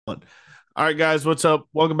All right, guys, what's up?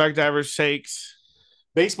 Welcome back to Average Takes.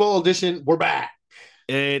 Baseball edition. We're back.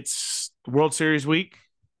 It's World Series week.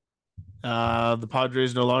 The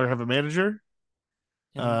Padres no longer have a manager.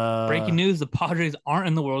 Breaking news: the Padres aren't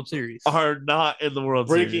in the World Series. Are not in the World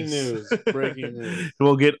Breaking Series. news. Breaking news.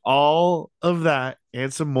 We'll get all of that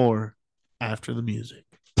and some more after the music.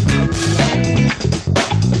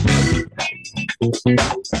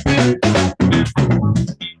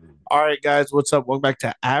 All right, guys, what's up? Welcome back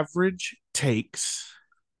to Average Takes.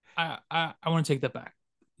 I want to take that back.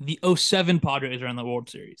 The 07 Padres are in the World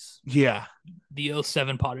Series. Yeah. The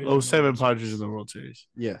 07 Padres. 07 Padres in the World Series.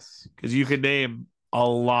 Yes. Because you can name a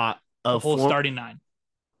lot The of whole starting nine.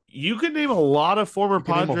 You can name a lot of former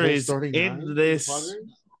Padres in this.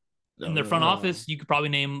 In their front office, you could probably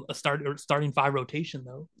name a starting five rotation,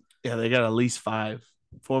 though. Yeah, they got at least 5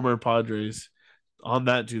 former Padres on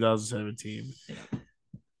that 2017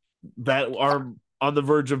 that are on the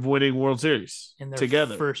verge of winning World Series in their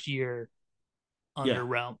together. First year under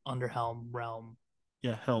helm.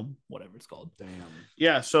 Yeah, helm. Whatever it's called. Damn.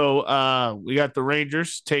 Yeah, so we got the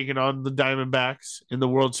Rangers taking on the Diamondbacks in the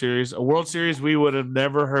World Series. A World Series we would have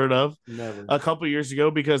never heard of a couple years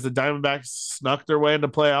ago because the Diamondbacks snuck their way into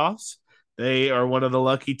playoffs. They are one of the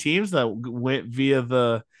lucky teams that went via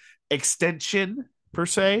the extension, per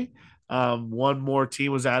se. One more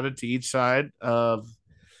team was added to each side of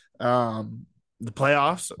the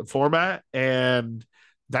playoffs format, and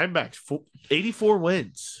Diamondbacks 84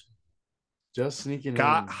 wins. Just sneaking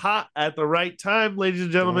Got hot at the right time, ladies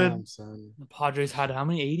and gentlemen. Damn, the Padres had how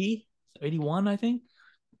many? 80? 81, I think.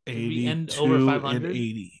 82 over 500? and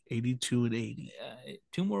 80. 82 and 80. Yeah,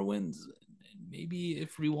 2 more wins. Maybe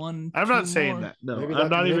if we won. I'm not saying that. No, I'm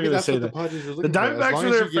not even going to say that. The Diamondbacks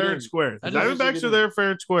are there fair and square. The Diamondbacks are there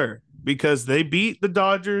fair and square because they beat the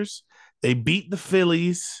Dodgers. They beat the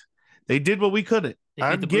Phillies. They did what we couldn't.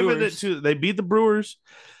 I'm giving it to. They beat the Brewers.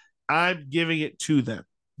 I'm giving it to them.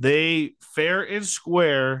 They fair and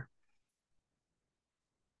square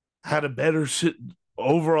had a better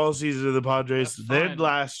overall season of the Padres than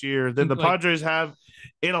last year, than the Padres have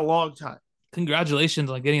in a long time. Congratulations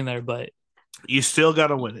on getting there, but you still got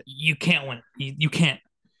to win it. You can't win it. You can't.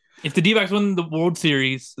 If the D-backs win the World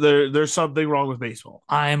Series, there's something wrong with baseball.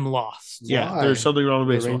 I'm lost. Yeah, there's something wrong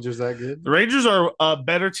with baseball. The Rangers that good? The Rangers are a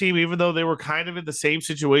better team, even though they were kind of in the same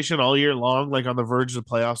situation all year long, like on the verge of the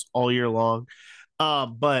playoffs all year long.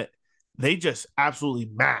 But they just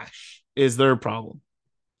absolutely mash is their problem.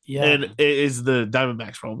 Yeah. And it is the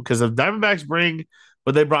Diamondbacks problem. Because if Diamondbacks bring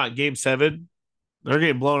what they brought Game 7, they're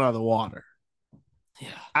getting blown out of the water. Yeah.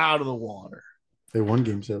 Out of the water. They won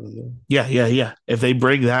Game 7, though. Yeah. If they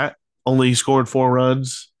bring that, only scoring 4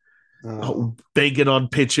 runs, banking on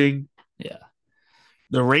pitching. Yeah.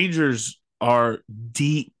 The Rangers are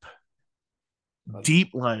deep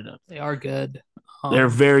lineup. They are good. They're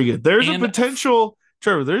very good. There's a potential,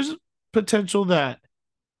 Trevor, there's a potential that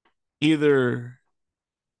either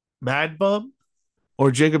Mad Bum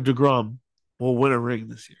or Jacob deGrom will win a ring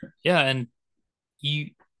this year. Yeah, and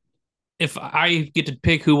if I get to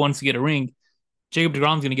pick who wants to get a ring, Jacob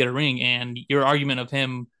deGrom's going to get a ring, and your argument of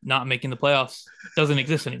him not making the playoffs doesn't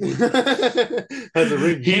exist anymore. Has a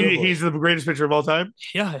ring. He's the greatest pitcher of all time?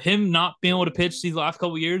 Yeah, him not being able to pitch these last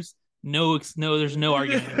couple of years, no, there's no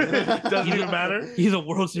argument. Doesn't even matter. He's a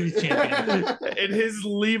World Series champion. In his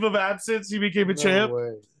leave of absence, he became a champ.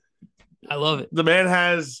 Way. I love it. The man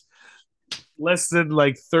has less than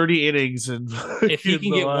 30 innings. And if he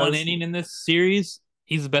can get 1 inning in this series,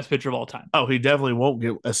 he's the best pitcher of all time. Oh, he definitely won't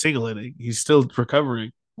get a single inning. He's still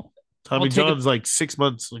recovering. Tommy John's 6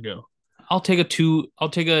 months ago. I'll take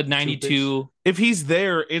a 92. If he's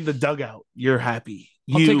there in the dugout, you're happy.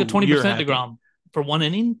 I'll take a 20% deGrom. For 1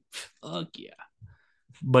 inning? Fuck yeah.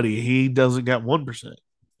 Buddy, he doesn't got 1%.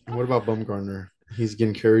 What about Bumgarner? He's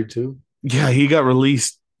getting carried too? Yeah, he got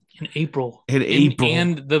released in April.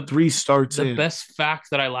 And the 3 starts The best fact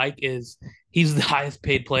that I like is he's the highest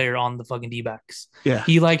paid player on the fucking D-backs. Yeah.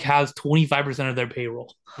 He has 25% of their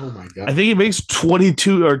payroll. Oh my God. I think he makes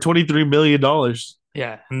 $22 or $23 million.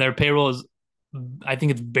 Yeah, and their payroll is, I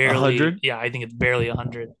think it's barely 100. Yeah, I think it's barely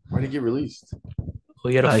 100. Why did he get released? Well,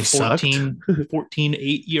 he had a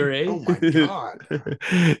 14-8 ERA. Oh my God.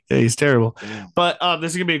 Yeah, he's terrible. Damn. But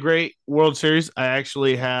this is going to be a great World Series. I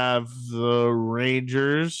actually have the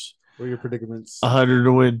Rangers. What are your predicaments? 100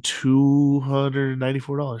 to win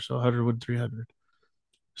 $294. So 100 to win 300.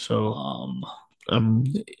 So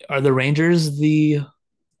are the Rangers the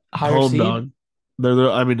higher home seed? dog?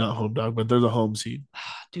 Not home dog, but they're the home seed.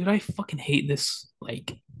 Dude, I fucking hate this. I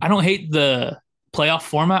don't hate the playoff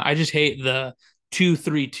format. I just hate the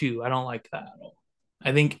 2-3-2. I don't like that at all.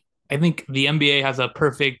 I think I think the NBA has a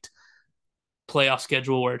perfect playoff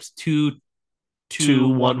schedule where it's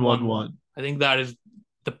 2-2-1-1-1. I think that is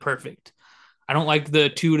the perfect. I don't like the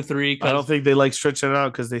 2-3. I don't think they like stretching it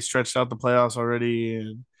out because they stretched out the playoffs already.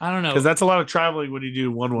 And I don't know. Because that's a lot of traveling when you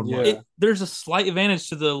do 1-1-1. Yeah. There's a slight advantage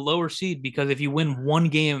to the lower seed because if you win one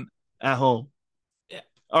game at home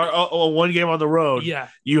or one game on the road,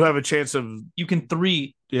 you have a chance of you can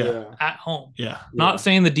 3 at home. Yeah. Not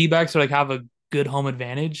saying the D-backs are like have a good home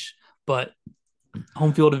advantage, but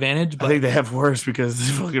home field advantage. But I think they have worse because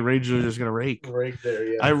the fucking Rangers are just gonna rake. Right there,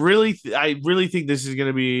 yeah. I really think this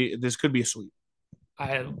could be a sweep.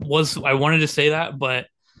 I wanted to say that, but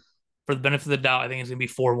for the benefit of the doubt, I think it's gonna be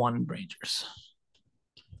 4-1 Rangers.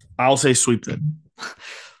 I'll say sweep then.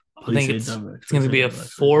 I think it's going to be a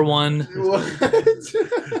 4-1.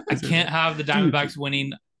 I can't have the Diamondbacks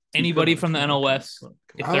winning anybody from the NL West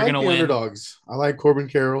if they're going to win. Underdogs. I like Corbin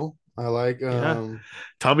Carroll. I like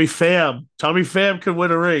Tommy Pham. Tommy Pham could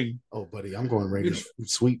win a ring. Oh, buddy, I'm going Rangers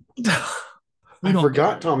sweep. I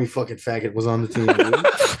forgot Tommy fucking Faggot was on the team.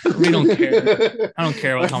 We don't care. I don't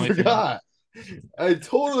care about Tommy Pham. I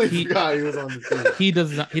totally forgot he was on the team.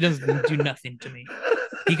 He doesn't do nothing to me.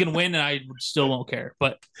 He can win, and I still won't care.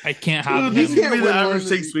 But I can't have him. These can't be the average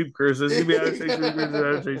take sweep curses. You need to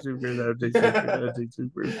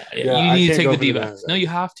take the D-backs. No, you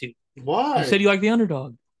have to. Why? You said you like the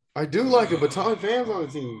underdog. I do like it, but Tommy Pham's on the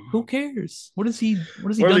team. Who cares? What has he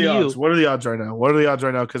done to you? What are the odds right now?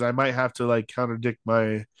 Because I might have to like contradict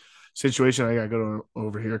my situation I got going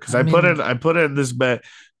over here because I put in this bet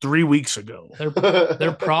 3 weeks ago.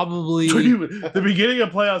 They're probably the beginning of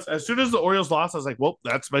playoffs. As soon as the Orioles lost, I was like, "Well,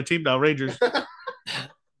 that's my team now, Rangers."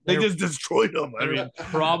 They just destroyed them. I mean,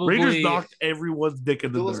 probably Rangers knocked everyone's dick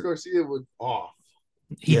in the dirt. Garcia was off.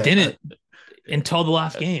 He didn't until the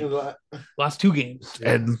last game, last 2 games,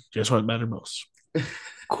 and guess what mattered most?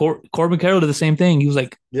 Corbin Carroll did the same thing. He was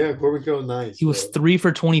like, Corbin Carroll, nice. He was 3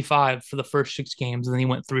 for 25 for the first 6 games, and then he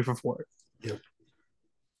went 3 for 4. Yep.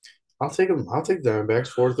 I'll take him. I'll take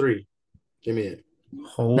Diamondbacks 4-3. Give me it.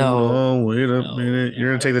 Hold on, wait a minute. You're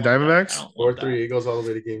gonna take the Diamondbacks? 4-3. It goes all the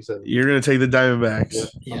way to Game 7. You're gonna take the Diamondbacks.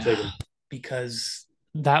 Yep. I'll take them because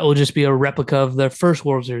that will just be a replica of their first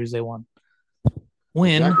World Series they won.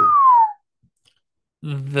 When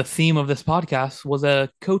the theme of this podcast was a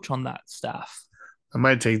coach on that staff. I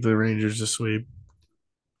might take the Rangers to sweep.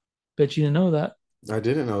 Bet you didn't know that. I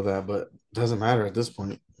didn't know that, but it doesn't matter at this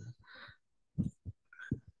point.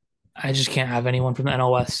 I just can't have anyone from the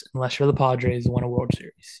NL West unless you're the Padres and win a World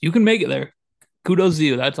Series. You can make it there. Kudos to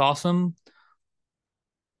you. That's awesome.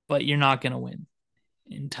 But you're not going to win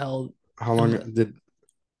until. How long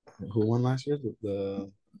who won last year? The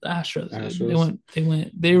Astros. Astros.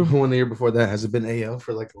 Who won the year before that? Has it been AL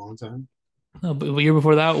for like a long time? No, but the year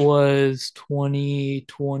before that was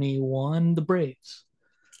 2021, the Braves.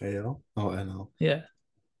 AL? Oh, NL. Yeah.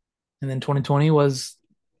 And then 2020 was,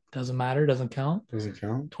 doesn't matter, doesn't count. Doesn't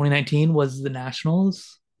count. 2019 was the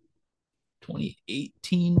Nationals.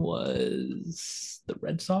 2018 was the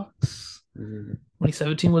Red Sox.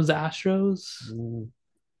 2017 was the Astros.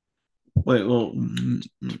 Wait, well,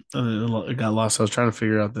 I got lost. I was trying to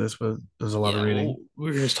figure out this, but there's a lot of reading.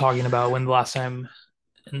 We were just talking about when the last time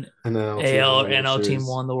an AL or NL team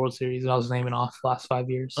won the World Series, and I was naming off the last 5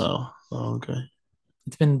 years. Oh, okay.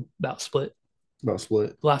 It's been about split.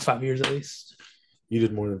 The last 5 years, at least. You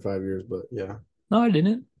did more than 5 years, but yeah. No, I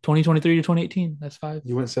didn't. 2023 to 2018. That's 5.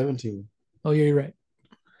 You went 17. Oh, yeah, you're right.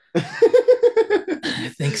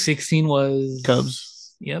 I think 16 was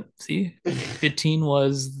Cubs. Yep. See, 15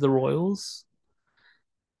 was the Royals.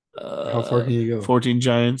 How far can you go? 14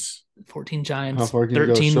 Giants. 14 Giants. How far can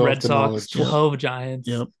 13 you go? Red Sox. 12 Giants.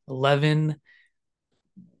 Yep. 11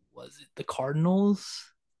 was it the Cardinals?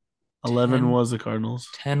 11 was the Cardinals.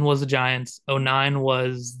 10 was the Giants. 09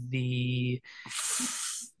 was the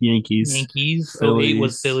Yankees. 08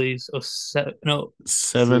 was Phillies.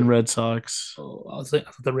 7 Red Sox. Oh, I thought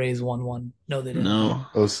the Rays won one. No, they didn't. No.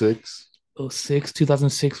 06.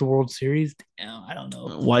 2006 World Series. Damn, I don't know.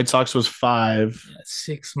 White Sox was 5.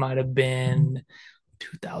 6 might have been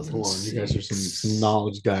 2006. Come on, you guys are some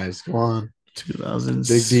knowledge guys. Come on.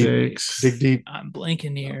 2006. Dig deep. I'm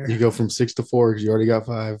blanking here. You go from 6 to 4 because you already got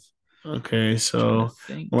 5. Okay, so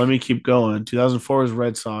let me keep going. 2004 was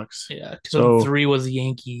Red Sox. Yeah, 2003 was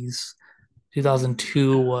Yankees.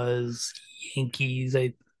 2002 was Yankees.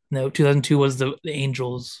 2002 was the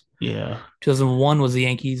Angels. Yeah. 2001 was the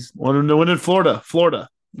Yankees. When in Florida. Marlins.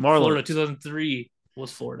 Florida. 2003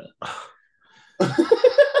 was Florida.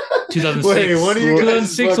 2006. Wait,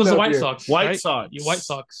 2006 was the White Sox. White Sox. The White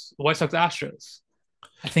Sox Astros.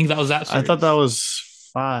 I think that was that series. I thought that was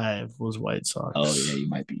 5 was White Sox. Oh, yeah, you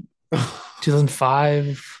might be.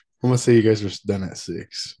 2005. I'm gonna say you guys were done at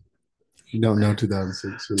 6. You don't know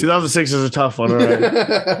 2006. 2006 is a tough one. All right.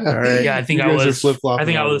 All right. Yeah, I think I was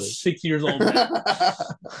 6 years old. All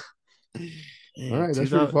right, that's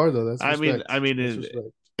pretty far though. That's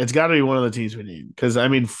it's got to be one of the teams we need because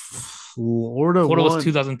Florida was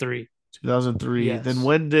 2003. 2003. Yes. Then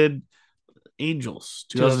when did Angels?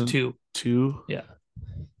 2002. Yeah. Okay,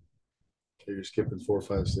 you're skipping 4,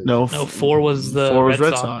 5, 6. No, 4 was the Red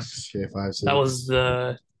Sox. Okay, 5, 6. That was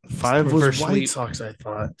the 5 was White Sox. I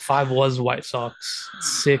thought 5 was White Sox.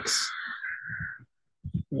 6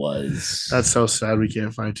 was. That's so sad we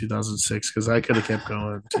can't find 2006 because I could have kept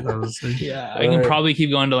going. 2006. Yeah, I can probably keep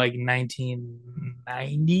going to like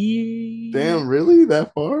 1990. Damn, really?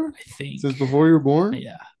 That far? I think since before you were born.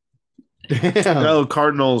 Yeah. Damn. No,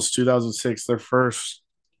 Cardinals 2006. Their first.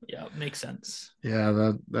 Yeah, makes sense.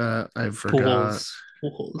 Yeah, that I forgot.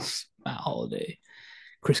 Pujols, Matt Holliday,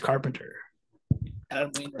 Chris Carpenter,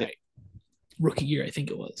 Adam Wainwright. Rookie year, I think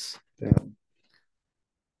it was. Damn.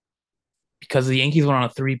 Because the Yankees went on a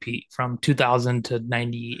three-peat from 2000 to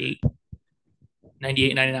 98.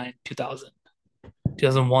 98, 99, 2000.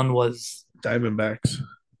 2001 was... Diamondbacks.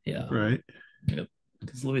 Yeah. Right? Yep.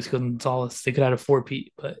 Because Luis Gonzalez, they could have had a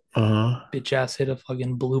four-peat, but bitch-ass hit a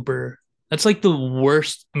fucking blooper. That's like the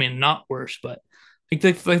worst... I mean, not worst, but I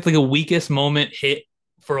think that's like a weakest moment hit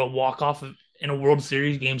for a walk-off in a World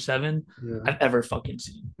Series Game 7 I've ever fucking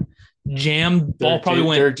seen. Ball probably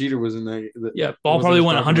went... Derek Jeter was in that. Yeah, ball probably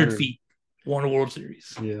went 100 feet. Won a World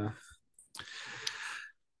Series. Yeah.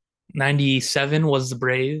 97 was the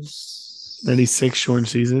Braves. 96 short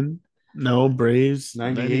season. No, Braves.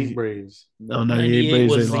 98 Braves. No, 98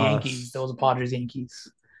 Braves. Was the Yankees. That was the Padres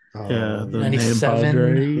Yankees. Yeah, the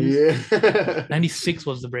 97. Yeah. 96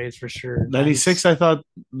 was the Braves for sure. 96, I thought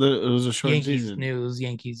it was a short season. No, it was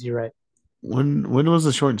Yankees. You're right. When was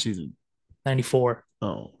the short season? 94.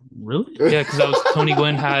 Oh, really? Yeah, because that was Tony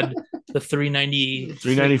Gwynn had the 390.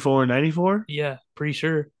 394 and 94? Yeah, pretty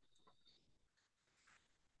sure.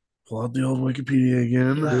 Pull out the old Wikipedia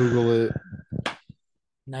again. Google it.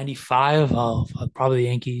 95. Oh, probably the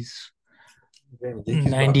Yankees.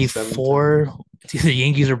 94. It's either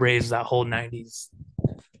Yankees or Braves that whole 90s.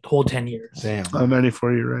 Whole 10 years. Damn.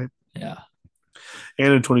 94, you're right. Yeah.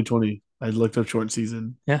 And in 2020, I looked up short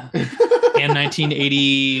season. Yeah. And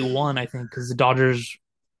 1981, I think, because the Dodgers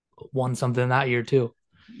won something that year too.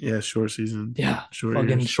 Yeah, short season. Yeah,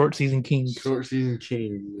 short season kings. Short season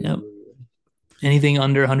king. Yep. Anything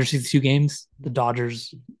under 162 games, the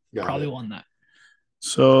Dodgers probably won that.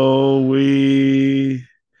 So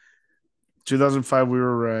 2005 we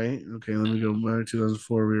were right. Okay, let me go back.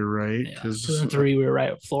 2004 we were right. Yeah. 2003 we were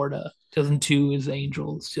right with Florida. 2002 is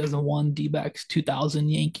Angels. 2001 D-backs. 2000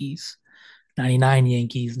 Yankees. 99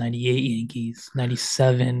 Yankees, 98 Yankees,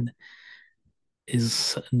 97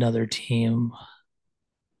 is another team.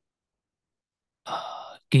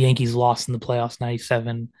 The Yankees lost in the playoffs,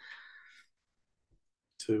 97.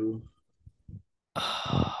 2.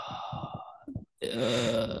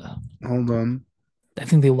 Hold on. I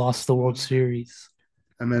think they lost the World Series.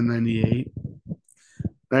 I meant 98.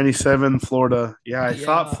 97, Florida. Yeah, I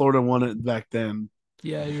thought Florida won it back then.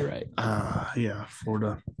 Yeah, you're right. Yeah,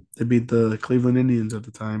 Florida. They beat the Cleveland Indians at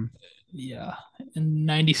the time. Yeah. And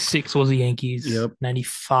 96 was the Yankees. Yep.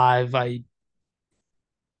 95, Yeah.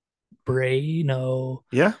 Braves?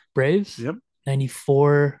 Yep.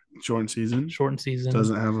 94. Shortened season.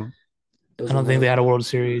 Doesn't have them. I don't think they had a World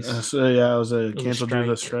Series. It was canceled due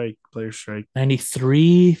to the player strike.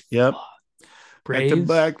 93. Yep. Braves. Back to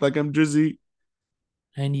back, like I'm Drizzy.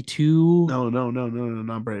 92. No,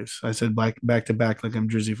 not Braves. I said back to back, like I'm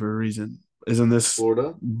Drizzy for a reason. Isn't this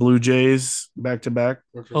Florida Blue Jays back to back?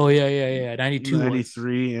 Oh yeah. 92,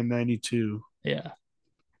 93, and 92. Yeah.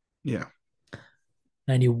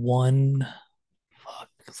 91. Fuck,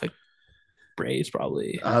 it's like Braves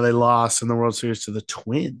probably. They lost in the World Series to the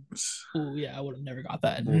Twins. Oh yeah, I would have never got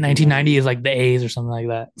that. 1990 is like the A's or something like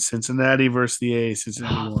that. Cincinnati versus the A's.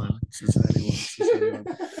 Cincinnati won.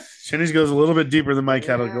 Shenny's goes a little bit deeper than my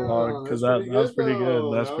catalog because that was pretty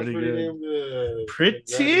good. That's pretty good.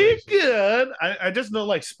 Pretty good. I just know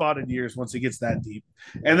like spotted years once it gets that deep.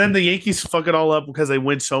 And then the Yankees fuck it all up because they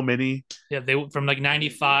win so many. Yeah, they went from like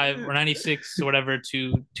 95 or 96 or whatever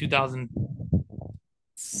to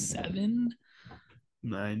 2007.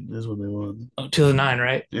 9 is when they won. Oh, 2009,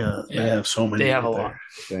 right? Yeah, they have so many. They have a lot.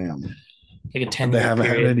 Damn. Like a 10 They haven't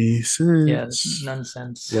had any since. Yeah,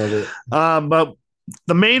 nonsense. Love it. But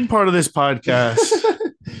the main part of this podcast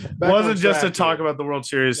wasn't just to talk about the World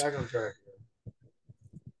Series. Back on track.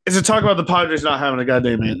 It's to talk about the Padres not having a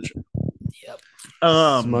goddamn manager. Yep.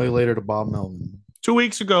 Smell you later to Bob Melvin. 2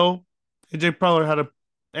 weeks ago, AJ Preller had a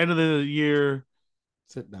end of the year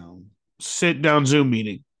sit down Zoom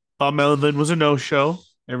meeting. Bob Melvin was a no-show.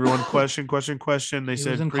 Everyone question. They He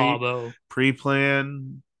said was in Cabo.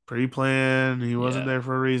 pre-plan. He wasn't there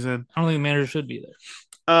for a reason. I don't think the manager should be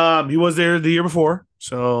there. He was there the year before,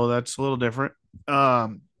 so that's a little different.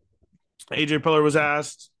 AJ Preller was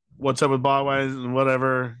asked what's up with Bob Wise and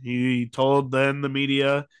whatever. He told then the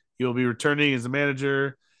media he will be returning as a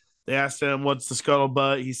manager. They asked him what's the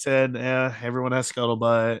scuttlebutt. He said, everyone has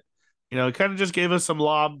scuttlebutt. You know, he kind of just gave us some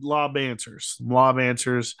lob answers.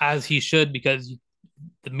 As he should, because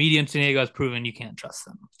the media in San Diego has proven you can't trust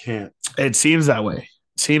them. Can't. It seems that way.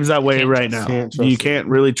 Right now. You can't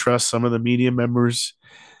really trust some of the media members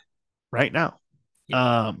right now.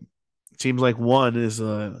 Yeah. It seems like one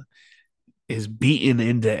is beaten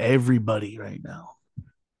into everybody right now.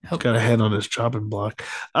 He's got a head on his chopping block.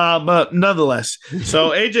 But nonetheless, so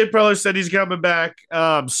AJ Preller said he's coming back.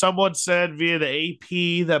 Someone said via the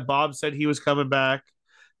AP that Bob said he was coming back.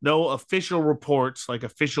 No official reports, like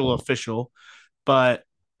official. But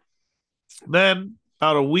then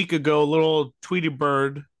about a week ago, little Tweety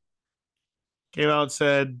Bird came out and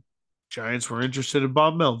said Giants were interested in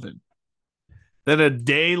Bob Melvin. Then a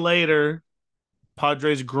day later,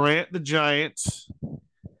 Padres grant the Giants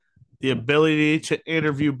the ability to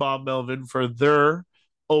interview Bob Melvin for their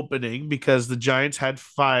opening because the Giants had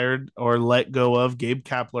fired or let go of Gabe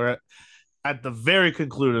Kapler at the very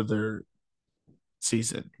conclude of their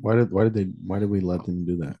season. Why did we let them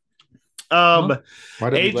do that?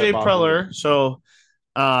 AJ Preller. So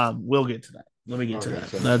we'll get to that. Let me get to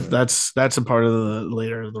that. That's a part of the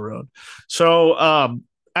later of the road. So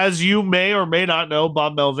as you may or may not know,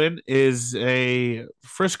 Bob Melvin is a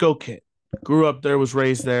Frisco kid. Grew up there, was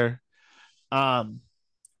raised there.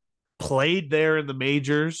 Played there in the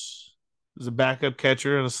majors. Was a backup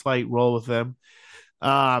catcher and a slight role with them.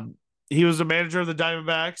 He was a manager of the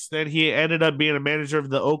Diamondbacks. Then he ended up being a manager of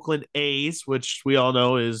the Oakland A's, which we all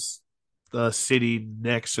know is the city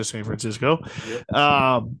next to San Francisco. Yep.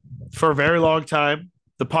 For a very long time.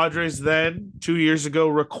 The Padres then, 2 years ago,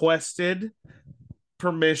 requested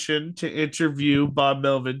permission to interview Bob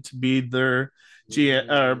Melvin to be their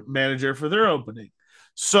manager for their opening.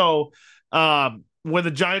 So when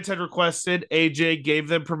the Giants had requested, AJ gave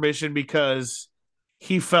them permission because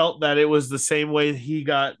he felt that it was the same way he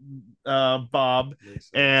got Bob.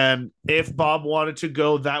 And if Bob wanted to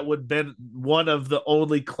go, that would have been one of the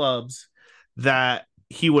only clubs that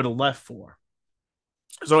he would have left for.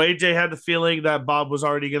 So AJ had the feeling that Bob was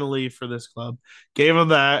already going to leave for this club. Gave him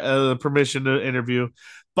that permission to interview.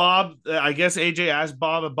 Bob, I guess AJ asked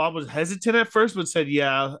Bob, and Bob was hesitant at first, but said,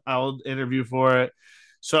 yeah, I'll interview for it.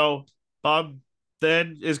 So Bob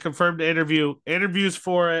then is confirmed to interviews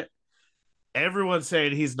for it. Everyone's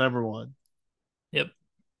saying he's number one. Yep.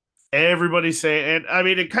 Everybody's saying, and I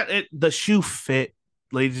mean, the shoe fit,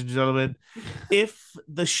 ladies and gentlemen. If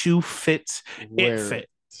the shoe fits,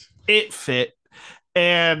 it fit.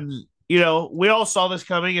 And, you know, we all saw this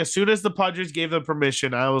coming. As soon as the Padres gave them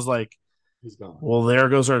permission, I was like, he's gone. Well, there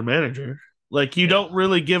goes our manager. Like, you don't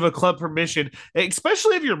really give a club permission,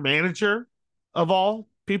 especially if you're manager of all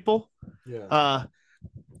people. Yeah.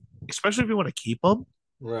 Especially if you want to keep them.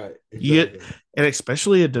 Right. Exactly. And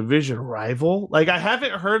especially a division rival. Like, I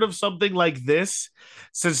haven't heard of something like this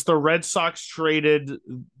since the Red Sox traded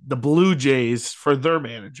the Blue Jays for their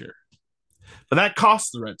manager. But that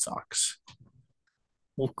cost the Red Sox.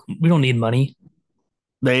 Well, we don't need money.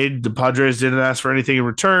 The Padres didn't ask for anything in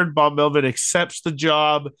return. Bob Melvin accepts the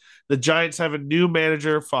job. The Giants have a new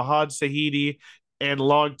manager, Fahad Sahidi, and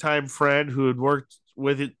longtime friend who had worked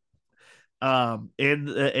with it in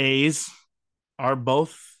the A's are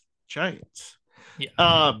both Giants.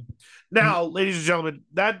 Yeah. Now, ladies and gentlemen,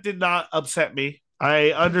 that did not upset me.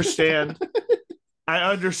 I understand.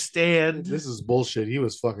 This is bullshit. He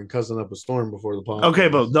was fucking cussing up a storm before the podcast. Okay,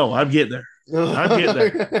 but no, I'm getting there.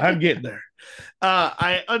 I'm getting there.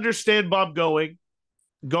 I understand Bob going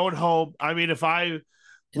home. I mean, if I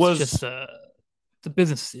was just it's a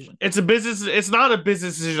business decision. It's not a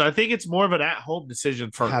business decision. I think it's more of an at-home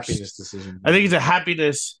decision first. Happiness decision. I think it's a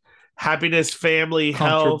happiness, family,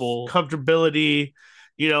 health, comfortability,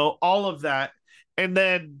 you know, all of that. And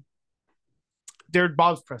then during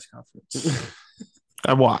Bob's press conference,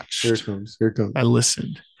 I watched. Here it comes. I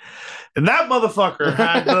listened. And that motherfucker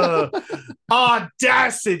had the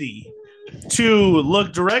audacity to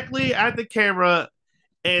look directly at the camera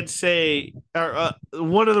and say,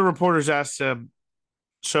 one of the reporters asked him,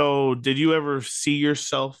 so did you ever see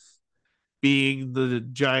yourself being the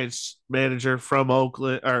Giants manager from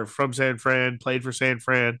Oakland or from San Fran, played for San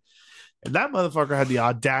Fran? And that motherfucker had the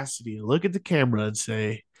audacity to look at the camera and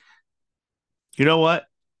say, you know what?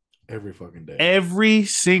 Every fucking day. Every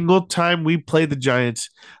single time we played the Giants,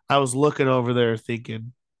 I was looking over there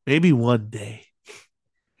thinking, maybe one day.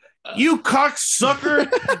 You cocksucker!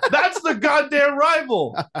 That's the goddamn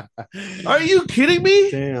rival. Are you kidding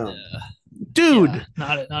me? Damn. Dude.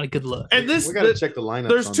 Yeah, not a good look. And we gotta check the lineup.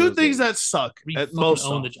 There's two things that suck. We at most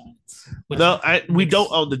own the Giants. No, we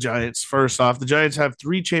don't own the Giants. First off, the Giants have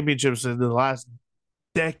 3 championships in the last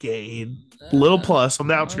decade. Little plus on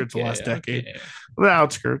the outskirts of the last decade. On the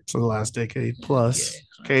outskirts of the last decade plus.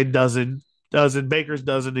 Okay, dozen Baker's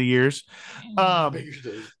dozen of years. I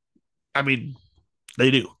mean,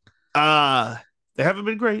 they do. They haven't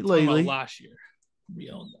been great lately. Last year, we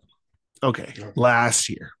owned them. Okay, last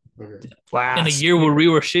year. Okay. In a year where we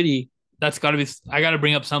were shitty, that's got to be. I got to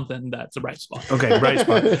bring up something that's a bright spot. Okay,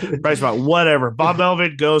 bright spot. Whatever. Bob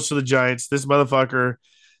Melvin goes to the Giants. This motherfucker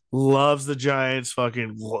loves the Giants.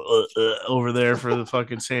 Fucking over there for the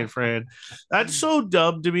fucking San Fran. That's so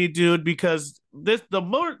dumb to me, dude. Because the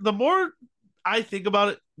more I think about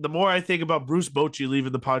it, the more I think about Bruce Bochy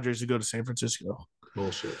leaving the Padres to go to San Francisco.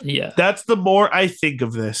 Bullshit. Yeah, that's the more I think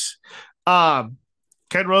of this. Ken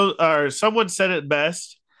Rose or someone said it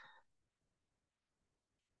best.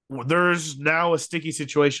 There's now a sticky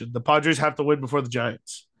situation. The Padres have to win before the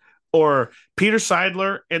Giants, or Peter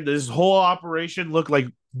Seidler and this whole operation look like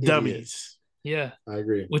dummies. Yeah, I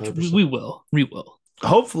agree. 100%. Which we will.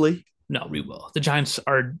 Hopefully, no, we will. The Giants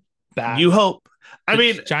are bad. You hope. I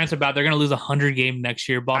mean, Giants are bad. They're going to lose 100 game next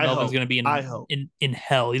year. Bob Melvin's going to be in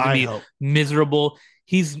hell. He's going to be miserable.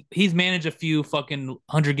 He's managed a few fucking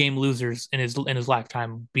 100-game losers in his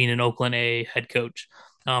lifetime being an Oakland A head coach.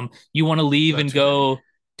 You want to leave and go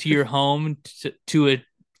to your home to a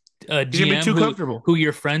GM who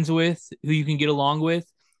you're friends with, who you can get along with.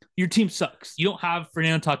 Your team sucks. You don't have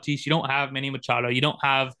Fernando Tatis. You don't have Manny Machado. You don't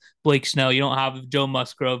have Blake Snell. You don't have Joe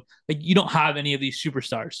Musgrove. Like, you don't have any of these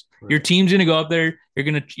superstars. Right. Your team's gonna go up there.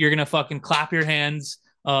 You're gonna fucking clap your hands.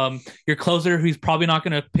 Your closer, who's probably not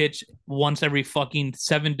gonna pitch once every fucking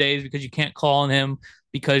 7 days because you can't call on him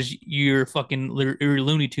because you're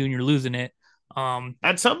Looney Tune. You're losing it.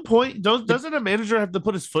 At some point, doesn't a manager have to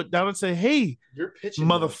put his foot down and say, "Hey, you're pitching,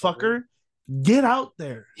 motherfucker, get out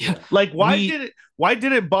there"? Yeah. Like, why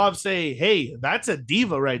didn't Bob say, "Hey, that's a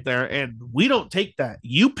diva right there, and we don't take that.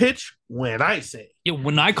 You pitch when I say." Yeah,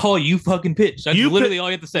 when I call, you fucking pitch. That's literally all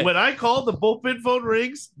you have to say. When I call, the bullpen phone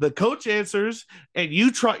rings, the coach answers, and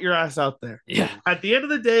you trot your ass out there. Yeah. At the end of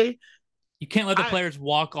the day, you can't let the players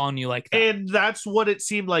walk on you like that. And that's what it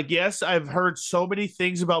seemed like. Yes, I've heard so many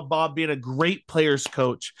things about Bob being a great players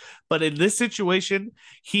coach, but in this situation,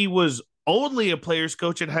 he was only a players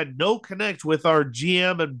coach and had no connect with our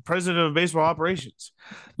GM and president of baseball operations.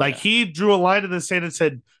 Like, he drew a line in the sand and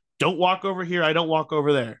said, "Don't walk over here. I don't walk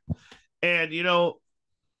over there." And,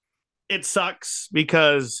 it sucks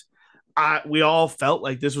because we all felt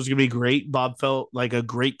like this was going to be great. Bob felt like a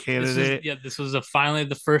great candidate. This was finally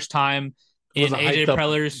the first time in AJ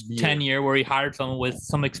Preller's tenure where he hired someone with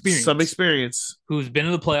some experience. Who's been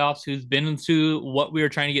in the playoffs, who's been into what we were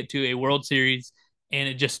trying to get to, a World Series, and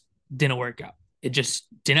it just didn't work out. It just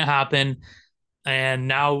didn't happen. And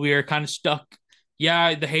now we are kind of stuck.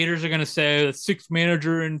 Yeah, the haters are going to say the sixth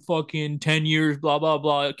manager in fucking 10 years, blah, blah,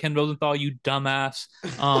 blah. Ken Rosenthal, you dumbass.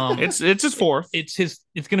 It's his fourth. It's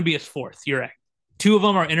going to be his fourth. You're right. 2 of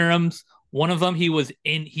them are interims. One of them, they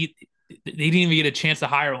didn't even get a chance to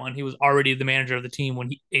hire one. He was already the manager of the team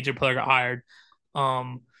when AJ Preller got hired.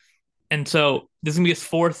 And so this is going to be his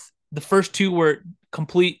fourth. The first 2 were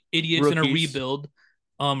complete idiots in a rebuild.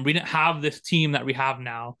 We didn't have this team that we have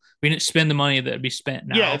now. We didn't spend the money that we spent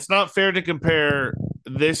now. Yeah, it's not fair to compare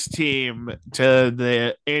this team to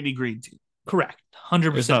the Andy Green team. Correct.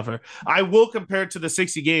 100%. It's not fair. I will compare it to the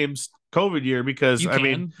 60 games COVID year because,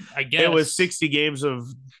 I guess it was 60 games of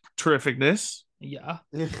terrificness. Yeah.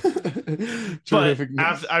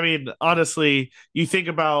 But honestly, you think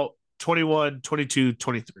about 21, 22,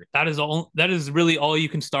 23. That is really all you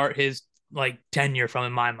can start his tenure from,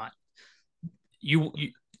 in my mind. You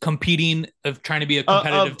competing, of trying to be a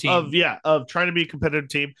competitive team. Of trying to be a competitive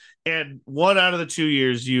team. And 1 out of the 2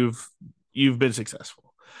 years you've been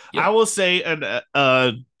successful. Yep. I will say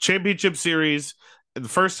a championship series the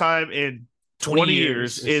first time in 20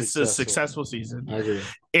 years is a successful season. I agree.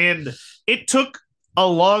 And it took a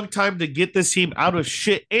long time to get this team out of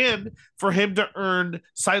shit and for him to earn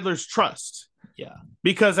Seidler's trust. Yeah.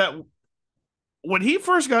 Because when he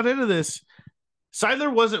first got into this,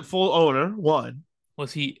 Seidler wasn't full owner, one.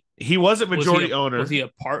 Was he He wasn't majority owner. Was he a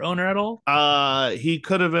part owner at all? He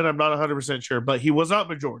could have been. I'm not 100% sure, but he was not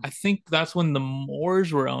majority. I think that's when the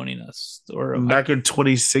Moors were owning us, or back in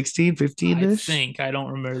 2016, 15-ish. I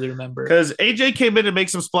don't remember because AJ came in and make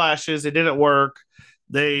some splashes. It didn't work.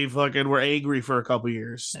 They fucking were angry for a couple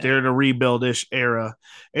years. Yeah. They're in a rebuild-ish era,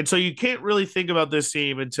 and so you can't really think about this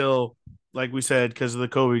team until, like we said, because of the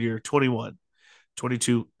COVID year, 21,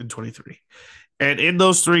 22, and 23. And in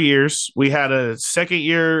those 3 years, we had a second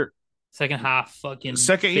year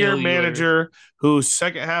manager whose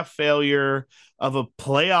second half failure of a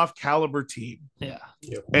playoff caliber team. Yeah.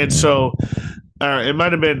 Yep. And so it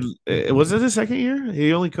might have been, was it the second year?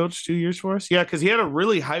 He only coached 2 years for us. Yeah. Cause he had a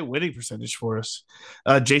really high winning percentage for us.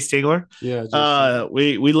 Jay Stingler. Yeah.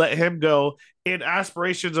 We let him go in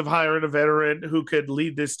aspirations of hiring a veteran who could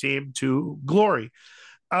lead this team to glory.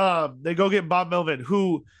 They go get Bob Melvin,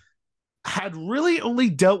 who had really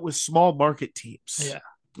only dealt with small market teams. Yeah.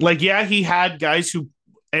 Like, yeah, he had guys who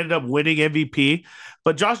ended up winning MVP,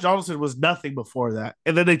 but Josh Donaldson was nothing before that.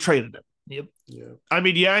 And then they traded him. Yep. Yeah. I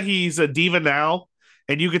mean, yeah, he's a diva now.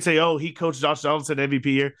 And you could say, oh, he coached Josh Donaldson MVP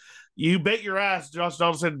year. You bet your ass Josh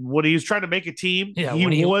Donaldson, when he was trying to make a team,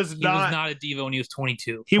 he was not a diva when he was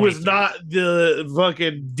 22. He was not the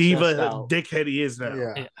fucking diva dickhead he is now.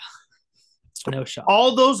 Yeah. No shot.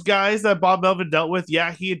 All those guys that Bob Melvin dealt with,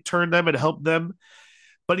 yeah, he had turned them and helped them,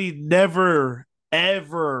 but he never,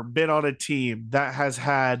 ever been on a team that has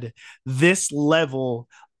had this level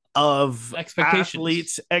of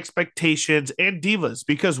athletes, expectations, and divas.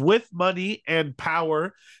 Because with money and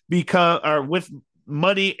power, with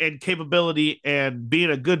money and capability and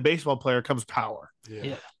being a good baseball player comes power.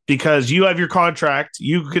 Yeah. Because you have your contract,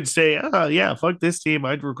 you could say, oh, yeah, fuck this team,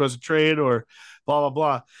 I'd request a trade or blah, blah,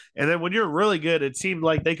 blah. And then when you're really good, it seemed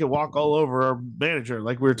like they could walk all over our manager,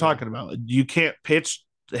 like we were talking about. You can't pitch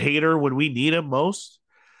Hater when we need him most.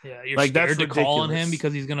 Yeah, you're like, scared to call on him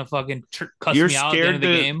because he's going to fucking cuss me out at the end of the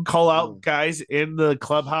game. Call out guys in the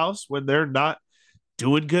clubhouse when they're not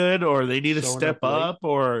doing good or they need to step up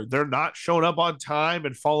or they're not showing up on time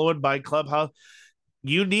and followed by clubhouse.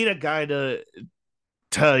 You need a guy to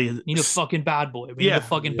tell you. You need a fucking bad boy. We need a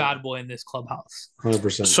fucking bad boy in this clubhouse.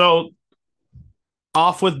 100%. So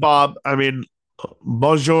off with Bob. I mean,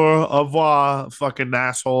 bonjour, au revoir, fucking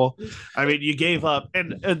asshole. I mean, you gave up.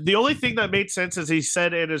 And the only thing that made sense is he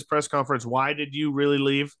said in his press conference, why did you really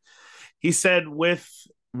leave? He said, with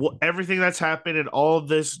everything that's happened and all of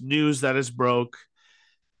this news that is broke,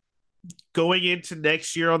 going into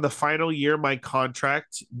next year on the final year, my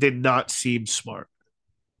contract did not seem smart.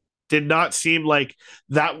 Did not seem like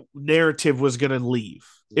that narrative was going to leave.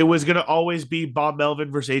 It was going to always be Bob Melvin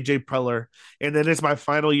versus AJ Preller. And then it's my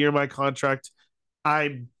final year, my contract.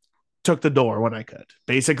 I took the door when I could.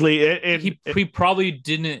 Basically, he probably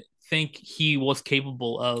didn't think he was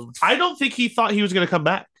capable of. I don't think he thought he was going to come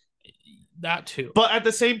back. That too. But at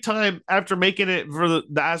the same time, after making it for the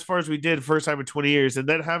as far as we did first time in 20 years, and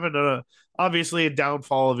then having obviously a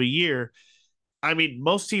downfall of a year, I mean,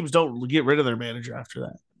 most teams don't get rid of their manager after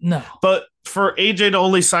that. No. But for AJ to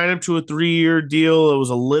only sign him to a 3-year deal, it was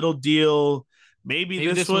a little deal. Maybe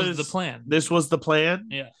this was the plan. This was the plan.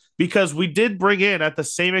 Yeah. Because we did bring in at the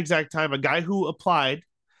same exact time a guy who applied,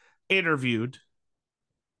 interviewed,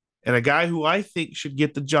 and a guy who I think should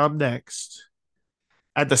get the job next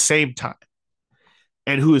at the same time,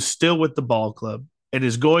 and who is still with the ball club and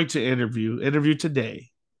is going to interview today.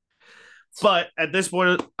 But at this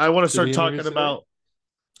point, I want to start talking about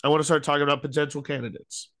potential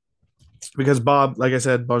candidates. Because Bob, like I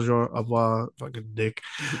said, bonjour, au revoir, fucking dick.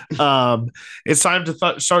 It's time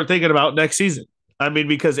to start thinking about next season. I mean,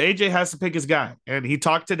 because AJ has to pick his guy. And he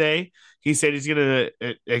talked today. He said he's going to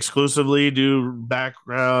exclusively do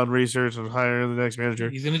background research on hiring the next manager.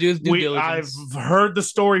 He's going to do his due diligence. I've heard the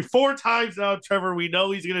story 4 times now, Trevor. We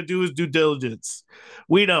know he's going to do his due diligence.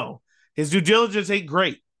 We know. His due diligence ain't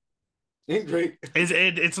great.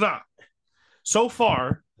 It's not. So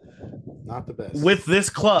far, not the best. With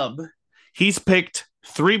this club, he's picked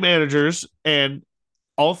 3 managers, and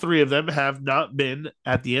all 3 of them have not been,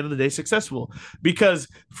 at the end of the day, successful. Because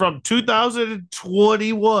from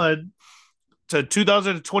 2021 to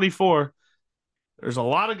 2024, there's a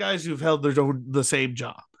lot of guys who've held the same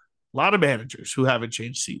job. A lot of managers who haven't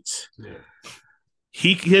changed seats. Yeah.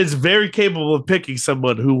 He is very capable of picking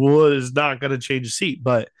someone who was not going to change a seat.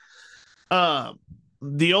 But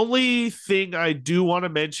the only thing I do want to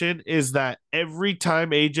mention is that every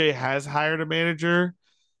time AJ has hired a manager,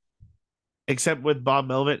 except with Bob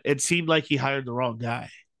Melvin, it seemed like he hired the wrong guy.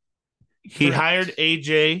 He hired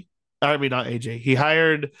AJ. I mean, not AJ. He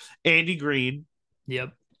hired Andy Green.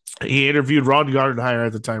 Yep. He interviewed Ron Gardenhire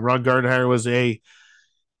at the time. Ron Gardenhire was a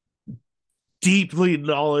deeply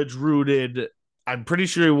knowledge rooted. I'm pretty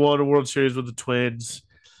sure he won a World Series with the Twins.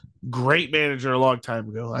 Great manager a long time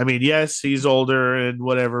ago. I mean, yes, he's older and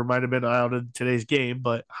whatever, might have been out in today's game,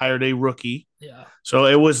 but hired a rookie. Yeah. So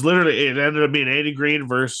it ended up being Andy Green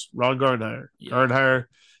versus Ron Gardenhire. Yeah. Gardenhire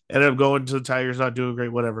ended up going to the Tigers, not doing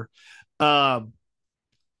great, whatever. The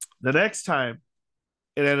next time,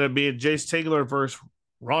 it ended up being Jace Tingler versus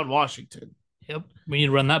Ron Washington. Yep. We need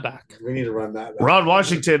to run that back. Ron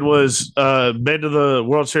Washington was been to the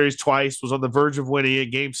World Series twice, was on the verge of winning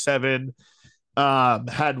it, Game 7.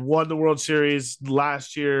 Had won the World Series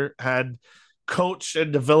last year, had coached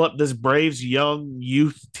and developed this Braves young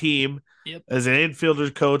youth team as an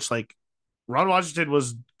infielder coach. Like, Ron Washington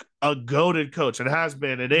was a goated coach and has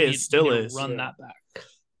been, still is. Run that back.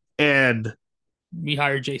 And we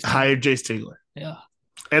hired Jace Tingler. Yeah.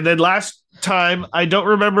 And then last time, I don't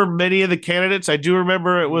remember many of the candidates. I do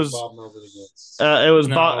remember it was Bob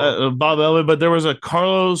Melvin, but there was a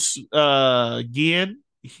Carlos Guillen.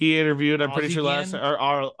 He interviewed, I'm pretty sure last time,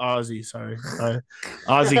 or Ozzy, sorry.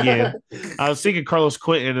 Ozzy Guillen. I was thinking Carlos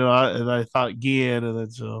Quentin, and I thought Guillen, and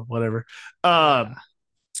then so whatever. I'm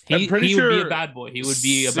pretty sure he would be a bad boy. He would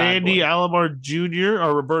be a Sandy bad boy. Alomar Jr.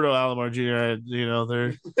 or Roberto Alomar Jr. You know,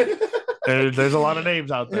 there's a lot of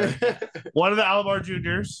names out there. One of the Alomar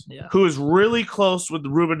Juniors, who is really close with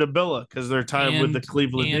Ruben Nabila because their time with the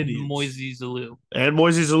Cleveland Indians. Moisés Alou. And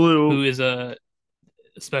Moisés Alou. Who is a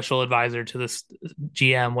special advisor to this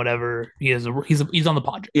GM, whatever. He's on the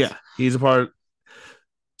Padres. Yeah, he's a part.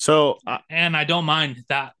 So, and I don't mind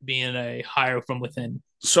that being a hire from within.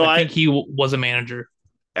 So I think he was a manager.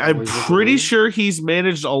 I'm pretty sure he's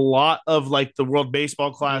managed a lot of like the World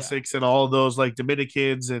Baseball Classics and all of those like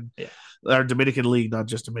Dominicans and our Dominican League, not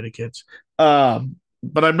just Dominicans. But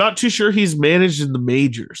I'm not too sure he's managed in the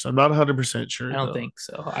majors. I'm not 100% sure. I don't think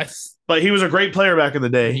so. But he was a great player back in the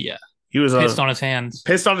day. Yeah. He was pissed on his hands.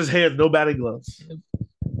 No batting gloves.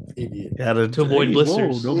 Idiot. To avoid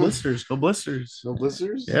blisters. No blisters. No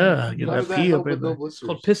blisters? Yeah. Get that pee up in there. It's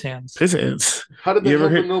called piss hands. Piss hands. How did that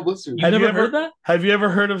help with no blisters? You've never heard that? Have you ever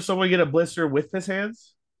heard of someone get a blister with piss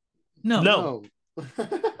hands? No.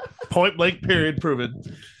 Point blank period proven.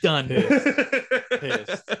 Done.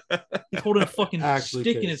 Pissed. He's holding a fucking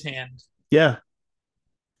stick in his hand. Yeah.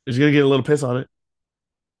 He's going to get a little piss on it.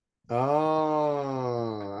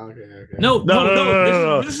 Oh, okay.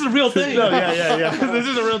 No. This is a real thing. No, yeah. This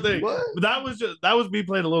is a real thing. What? But that was me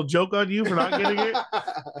playing a little joke on you for not getting it.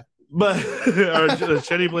 But or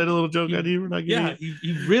Shetty played a little joke on you for not getting it. Yeah,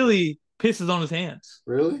 he really pisses on his hands.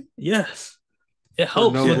 Really? Yes. It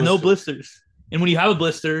helps with no blisters. And when you have a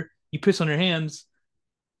blister, you piss on your hands,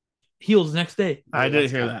 heals the next day. I didn't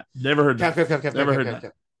hear that. Never heard that.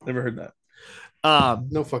 Never heard that.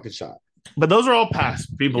 No fucking shot. But those are all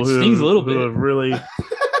past people who have really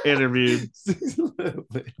interviewed.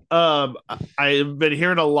 I've been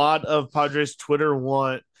hearing a lot of Padres Twitter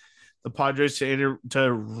want the Padres to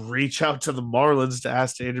reach out to the Marlins to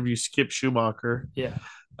ask to interview Skip Schumacher. Yeah.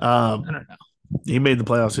 I don't know. He made the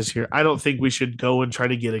playoffs this year. I don't think we should go and try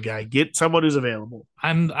to get a guy. Get someone who's available.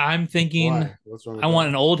 I'm thinking I want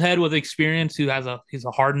an old head with experience who he's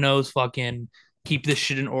a hard nosed fucking keep this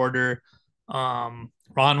shit in order.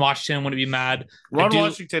 Ron Washington wouldn't be mad.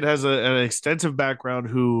 Washington has an extensive background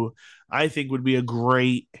who I think would be a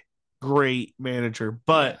great manager,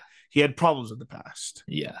 but he had problems in the past.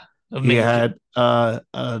 Yeah. He had a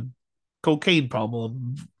cocaine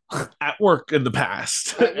problem at work in the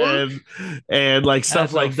past and like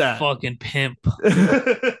stuff like that. Fucking pimp.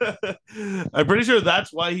 I'm pretty sure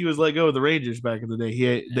that's why he was let go of the Rangers back in the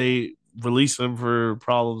day. They released him for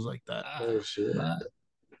problems like that. Oh shit.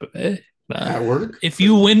 At work? If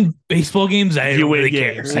you win baseball games, you win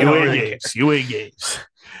games. You win games.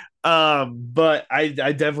 But I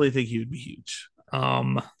definitely think he would be huge.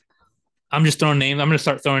 I'm just throwing names. I'm going to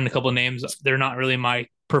start throwing a couple of names. They're not really my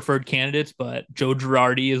preferred candidates, but Joe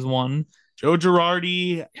Girardi is one. Joe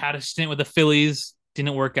Girardi had a stint with the Phillies.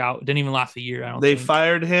 Didn't work out. Didn't even last a year. I don't They think.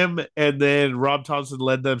 Fired him, and then Rob Thompson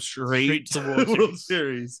led them straight to the World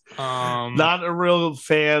Series. Not a real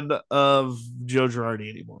fan of Joe Girardi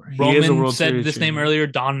anymore. Roman said this name earlier.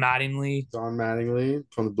 Don Mattingly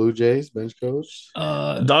from the Blue Jays, bench coach.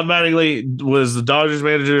 Don Mattingly was the Dodgers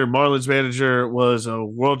manager, Marlins manager, was a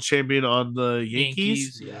world champion on the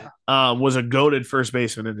Yankees. Was a goated first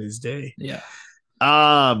baseman in his day. Yeah.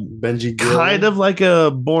 Benji Gill. Kind of like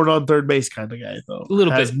a born on third base kind of guy, though. A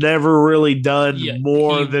little bit. Has never really done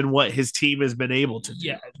more than what his team has been able to do.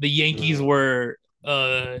 Yeah, the Yankees were.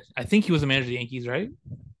 I think he was the manager of the Yankees, right?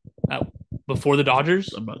 Before the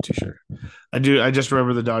Dodgers. I'm not too sure. I just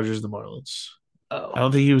remember the Dodgers and the Marlins. Oh. I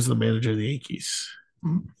don't think he was the manager of the Yankees.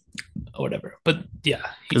 whatever. But yeah,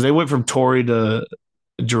 because they went from Torrey to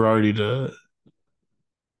Girardi to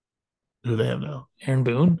who they have now. Aaron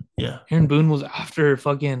Boone. Yeah, Aaron Boone was after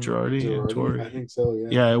fucking Girardi and Torrey. I think so. Yeah.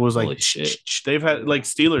 Yeah, it was Holy like shit. They've had like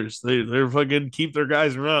Steelers. They're fucking keep their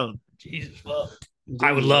guys around. Jesus, well,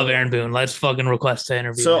 I would love Aaron Boone. Let's fucking request to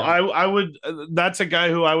interview So him. I would. That's a guy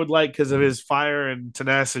who I would like because of his fire and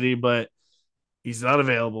tenacity, but he's not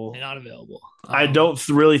available. They're not available. I don't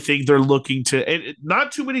really think they're looking to. And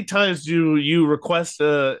not too many times do you request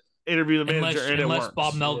to interview the manager, unless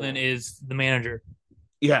Bob Melvin is the manager.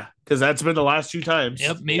 Yeah, because that's been the last 2 times.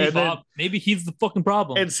 Yep, maybe he's the fucking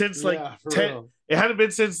problem. And since it hadn't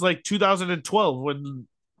been since like 2012 when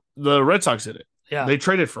the Red Sox did it. Yeah, they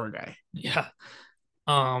traded for a guy. Yeah,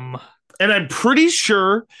 and I'm pretty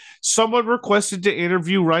sure someone requested to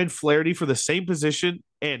interview Ryan Flaherty for the same position,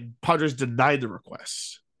 and Padres denied the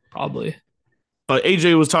request. Probably. But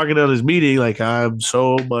AJ was talking at his meeting like, I'm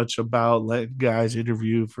so much about letting guys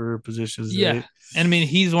interview for positions. Yeah. And I mean,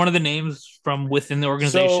 he's one of the names from within the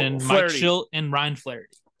organization, Mike Shildt and Ryan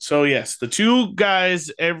Flaherty. So, yes, the 2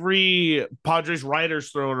 guys every Padres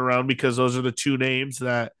writer's throwing around because those are the 2 names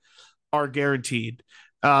that are guaranteed.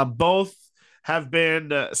 Both have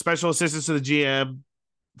been special assistants to the GM.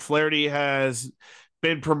 Flaherty has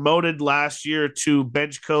been promoted last year to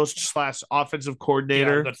bench coach / offensive coordinator.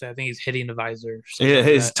 Yeah, I was about to say, I think he's hitting advisor.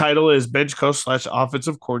 His title is bench coach /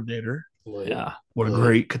 offensive coordinator. Yeah. What a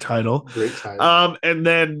great title. Great title. And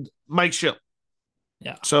then Mike Shildt.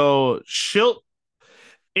 Yeah. So Shildt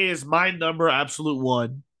is my number absolute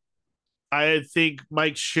 1. I think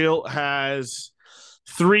Mike Shildt has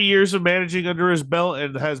 3 years of managing under his belt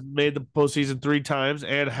and has made the postseason 3 times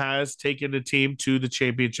and has taken the team to the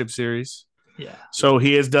championship series. Yeah. So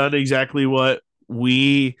he has done exactly what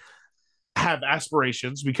we have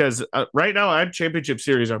aspirations because right now I'm championship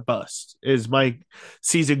series or bust is my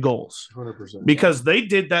season goals. 100%. Because they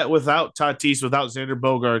did that without Tatis, without Xander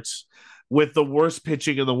Bogaerts, with the worst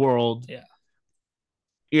pitching in the world. Yeah.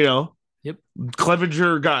 You know? Yep.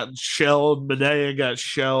 Clevenger got shelled. Manea got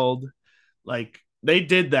shelled. Like, they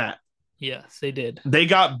did that. Yes, they did. They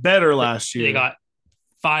got better last year. They got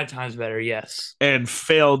 5 times better, yes. And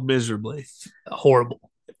failed miserably. Horrible.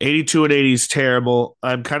 82 and 80 is terrible.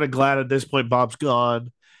 I'm kind of glad at this point Bob's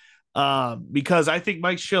gone because I think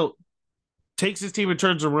Mike Shildt takes his team and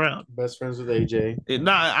turns them around. Best friends with AJ.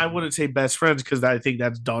 I wouldn't say best friends because I think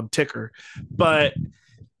that's Don Ticker. But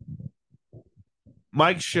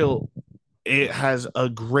Mike Shildt has a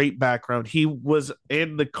great background. He was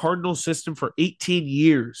in the Cardinal system for 18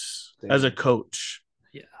 years as a coach.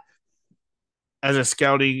 Yeah. As a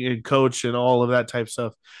scouting and coach and all of that type of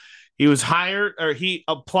stuff. He was hired or he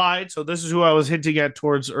applied. So this is who I was hinting at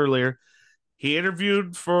towards earlier. He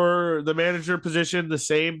interviewed for the manager position the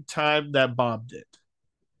same time that Bob did.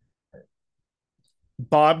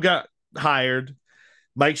 Bob got hired.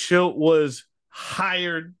 Mike Shildt was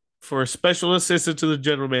hired for a special assistant to the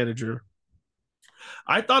general manager.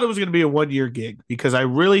 I thought it was going to be a 1-year gig because I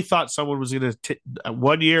really thought someone was going to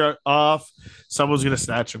 1 year off. Someone was going to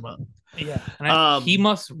snatch him up. Yeah. And he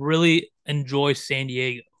must really enjoy San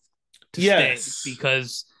Diego to stay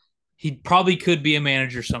because he probably could be a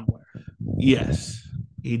manager somewhere. Yes,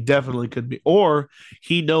 he definitely could be. Or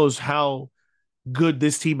he knows how good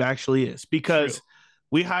this team actually is because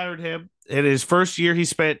we hired him. In his first year, he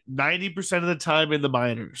spent 90% of the time in the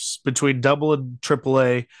minors between double and triple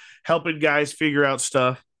A, helping guys figure out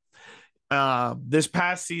stuff. This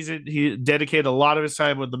past season, he dedicated a lot of his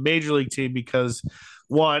time with the major league team because,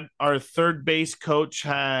 one, our third base coach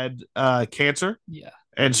had cancer. Yeah.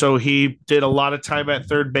 And so he did a lot of time at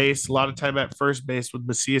third base, a lot of time at first base with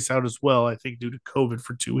Macias out as well, I think due to COVID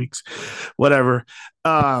for 2 weeks, whatever.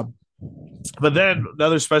 But then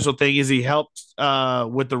another special thing is he helped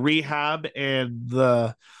with the rehab and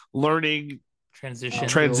the learning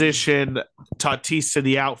transition Tatis to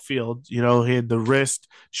the outfield. You know, he had the wrist,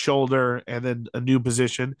 shoulder, and then a new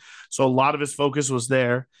position. So a lot of his focus was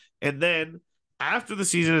there. And then after the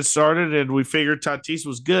season had started and we figured Tatis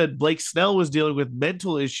was good, Blake Snell was dealing with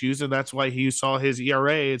mental issues, and that's why he saw his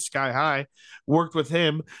ERA at sky high, worked with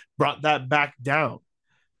him, brought that back down,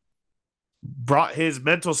 brought his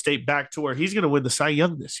mental state back to where he's going to win the Cy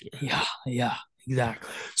Young this year. Yeah, exactly.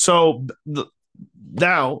 So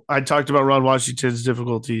now I talked about Ron Washington's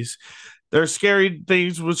difficulties. There are scary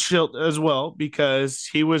things with Shildt as well because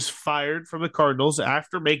he was fired from the Cardinals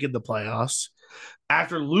after making the playoffs,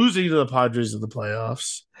 after losing to the Padres in the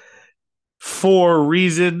playoffs, for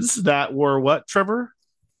reasons that were what, Trevor?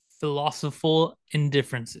 Philosophical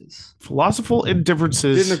indifferences.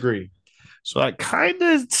 Didn't agree. So that kind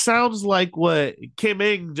of sounds like what Kim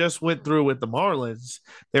Ng just went through with the Marlins.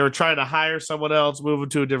 They were trying to hire someone else, move him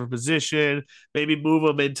to a different position, maybe move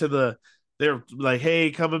him into the. They're like, hey,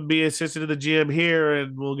 come and be assistant to the GM here,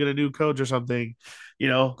 and we'll get a new coach or something.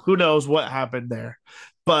 Who knows what happened there.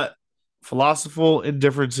 But philosophical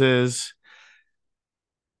indifferences,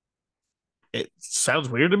 it sounds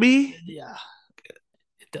weird to me. Yeah.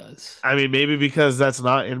 Does. I mean, maybe because that's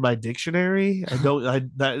not in my dictionary.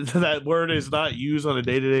 That word is not used on a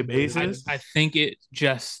day-to-day basis. I think it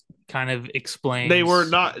just kind of explains. They were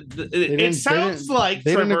not. It sounds like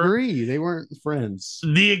they didn't agree. They weren't friends.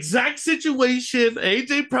 The exact situation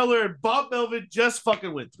AJ Preller and Bob Melvin just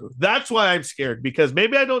fucking went through. That's why I'm scared, because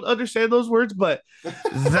maybe I don't understand those words, but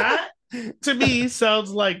that to me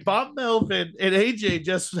sounds like Bob Melvin and AJ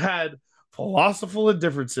just had philosophical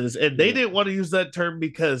indifferences, and they didn't want to use that term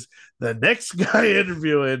because the next guy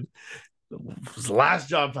interviewing was the last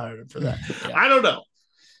job hired for that. Yeah. I don't know.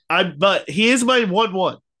 But he is my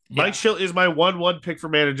 1-1. Mike Schilt is my 1-1 pick for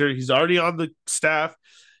manager. He's already on the staff.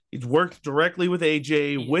 He's worked directly with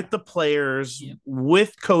AJ, with the players,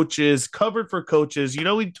 with coaches, covered for coaches.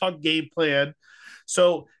 We talk game plan.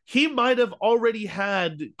 So he might have already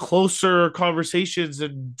had closer conversations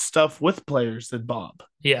and stuff with players than Bob.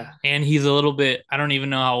 Yeah, and he's a little bit, I don't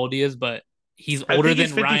even know how old he is, but he's older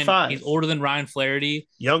than Ryan. He's older than Ryan Flaherty.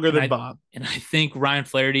 Younger than Bob. And I think Ryan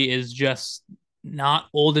Flaherty is just not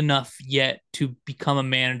old enough yet to become a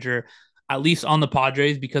manager, at least on the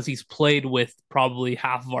Padres, because he's played with probably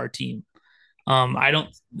half of our team.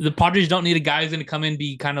 The Padres don't need a guy who's going to come in,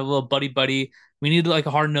 be kind of a little buddy. We need like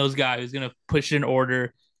a hard-nosed guy who's going to push it in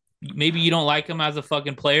order. Maybe you don't like him as a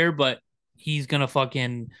fucking player, but he's going to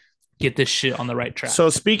fucking get this shit on the right track. So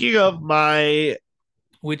speaking of my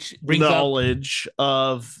knowledge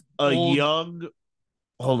of a young...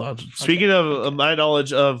 Hold on. Speaking of my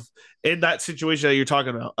knowledge of, in that situation that you're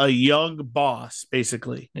talking about, a young boss,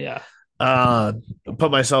 basically. Yeah. Put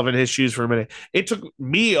myself in his shoes for a minute. It took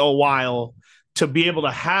me a while to be able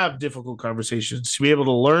to have difficult conversations, to be able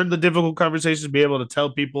to learn the difficult conversations, be able to tell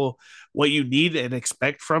people what you need and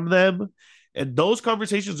expect from them. And those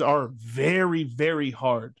conversations are very, very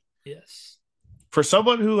hard. Yes. For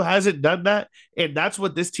someone who hasn't done that, and that's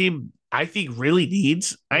what this team, I think, really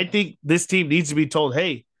needs. I think this team needs to be told,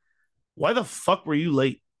 hey, why the fuck were you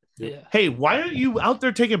late? Yeah. Hey, why aren't you out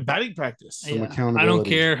there taking batting practice? Yeah. I don't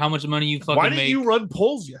care how much money you fucking make. Why didn't you run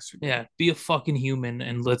polls yesterday? Yeah, be a fucking human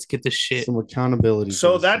and let's get this shit. Some accountability.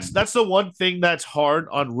 So that's the one thing that's hard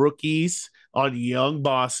on rookies, on young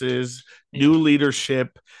bosses, new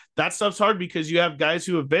leadership. That stuff's hard because you have guys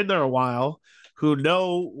who have been there a while, who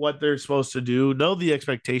know what they're supposed to do, know the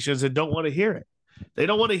expectations, and don't want to hear it. They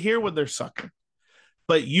don't want to hear when they're sucking.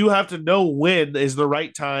 But you have to know when is the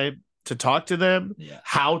right time to talk to them,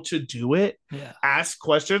 how to do it, ask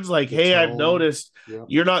questions like, hey, I've noticed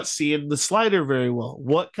you're not seeing the slider very well.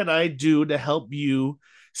 What can I do to help you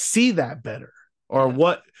see that better? Or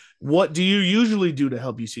what do you usually do to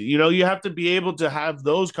help you see? You have to be able to have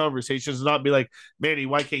those conversations and not be like, Manny,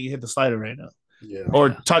 why can't you hit the slider right now? Yeah. Or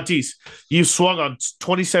Tatis, you swung on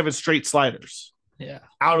 27 straight sliders. Yeah.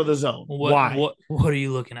 Out of the zone. Why? What are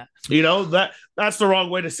you looking at? That's the wrong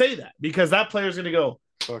way to say that, because that player's going to go,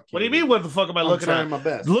 what do you mean? What the fuck am I looking at? My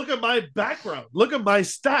best. Look at my background. Look at my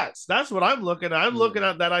stats. That's what I'm looking at. I'm looking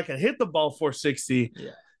at that I can hit the ball 460.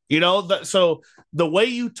 Yeah. So the way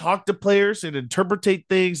you talk to players and interpretate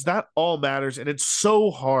things, that all matters. And it's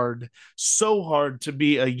so hard to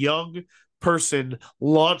be a young person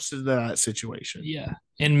launched into that situation. Yeah.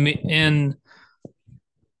 And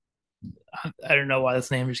I don't know why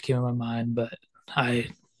this name just came in my mind, but I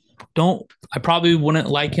probably wouldn't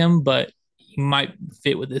like him, but he might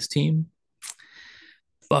fit with this team.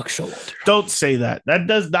 Buck Showalter. Don't say that. That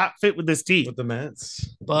does not fit with this team. With the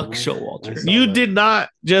Mets. Buck Showalter. You did not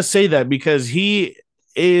just say that, because he's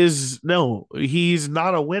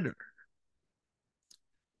not a winner.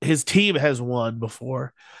 His team has won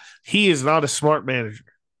before. He is not a smart manager.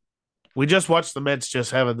 We just watched the Mets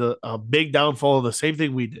just have a big downfall of the same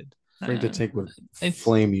thing we did. Frank the Tank would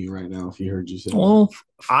flame you right now if he heard you say that.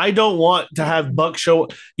 I don't want to have Buck show.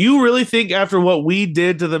 You really think after what we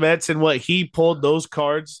did to the Mets and what he pulled those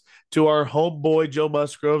cards to our homeboy Joe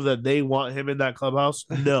Musgrove that they want him in that clubhouse?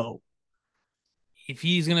 No. If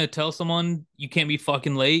he's gonna tell someone you can't be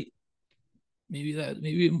fucking late, maybe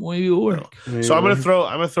it will work. So I'm gonna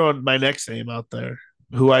throw my next name out there,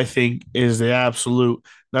 who I think is the absolute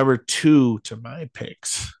number 2 to my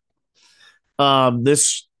picks.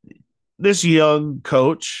 This young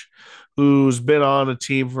coach who's been on a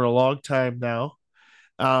team for a long time now,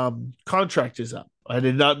 contract is up. I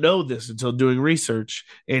did not know this until doing research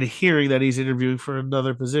and hearing that he's interviewing for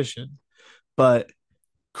another position. But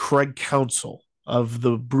Craig Counsell of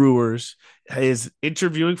the Brewers is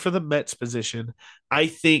interviewing for the Mets position. I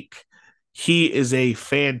think he is a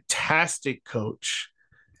fantastic coach.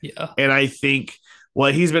 Yeah. And I think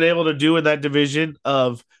what he's been able to do in that division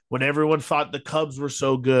of when everyone thought the Cubs were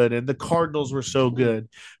so good and the Cardinals were so good,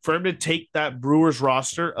 for him to take that Brewers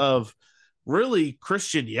roster of really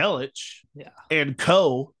Christian Yelich and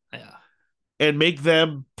and make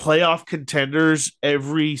them playoff contenders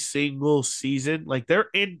every single season. Like they're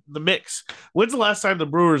in the mix. When's the last time the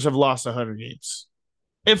Brewers have lost 100 games?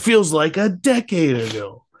 It feels like a decade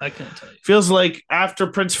ago. I can't tell you. Feels like after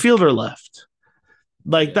Prince Fielder left.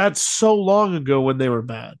 Like that's so long ago when they were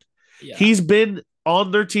bad. Yeah. He's been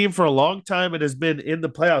on their team for a long time and has been in the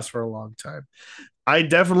playoffs for a long time. I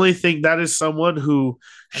definitely think that is someone who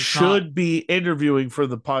should be interviewing for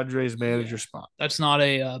the Padres manager spot. That's not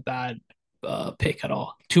a bad pick at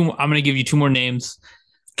all. I'm going to give you two more names.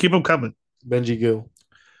 Keep them coming. Benji Gill.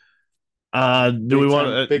 Do we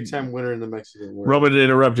want big time winner in the Mexican World? Roman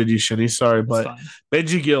interrupted you, Shinny. Sorry, but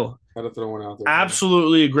Benji Gill. Had to throw one out there.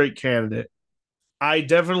 Absolutely a great candidate. I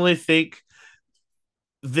definitely think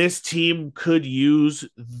this team could use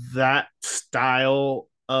that style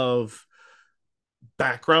of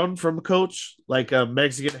background from a coach, like a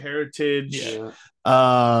Mexican heritage.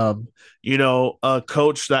 A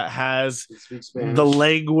coach that has the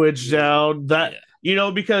language down. That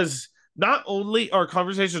because not only are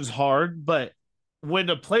conversations hard, but when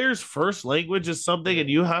a player's first language is something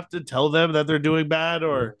and you have to tell them that they're doing bad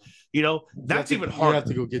or that's even harder. You have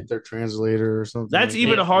to go get their translator or something. That's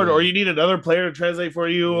even harder. Or you need another player to translate for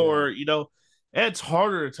you, or it's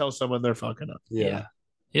harder to tell someone they're fucking up. Yeah,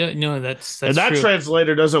 no, that's and that true.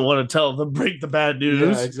 Translator doesn't want to tell them, break the bad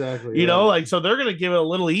news. Yeah, exactly. So they're going to give it a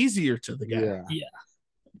little easier to the guy. Yeah.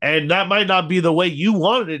 And that might not be the way you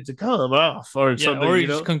wanted it to come off or something. Or you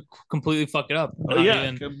just completely fuck it up.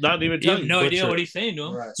 Not even tell you. No idea what he's saying to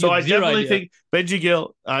him. Right. So I definitely think Benji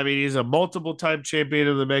Gill, he's a multiple-time champion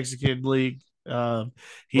of the Mexican League.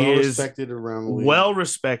 He is respected around the league. Well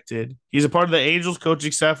respected. He's a part of the Angels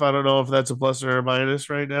coaching staff. I don't know if that's a plus or a minus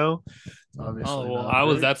right now.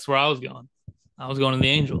 Obviously, that's where I was going. I was going to the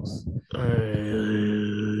Angels.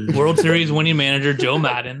 World Series winning manager Joe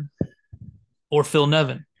Maddon or Phil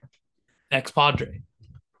Nevin, ex-Padre.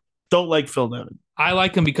 Don't like Phil Nevin. I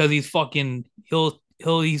like him because he's fucking.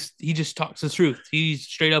 He just talks the truth. He's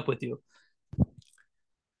straight up with you.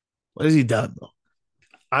 What has he done though?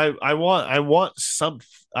 I want some.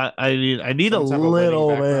 I need a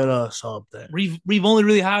little bit of something. We've only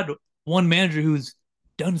really had one manager who's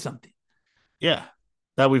done something. Yeah,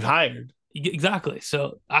 that we've hired. Exactly.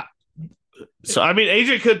 So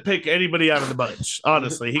AJ could pick anybody out of the bunch.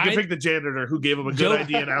 Honestly, he could pick the janitor who gave him a good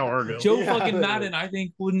idea an hour ago. Joe fucking Maddon, I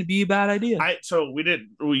think, wouldn't be a bad idea. We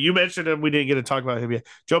didn't. You mentioned him. We didn't get to talk about him yet.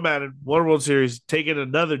 Joe Maddon won a World Series, taking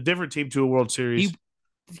another different team to a World Series.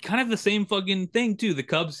 Kind of the same fucking thing too. The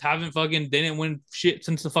Cubs they didn't win shit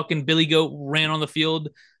since the fucking Billy Goat ran on the field.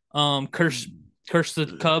 Cursed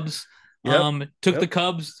the Cubs. Took the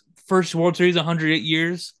Cubs first World Series 108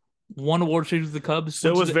 years. Won a World Series with the Cubs. So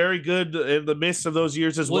it was very good in the midst of those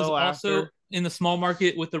years as well. Also in the small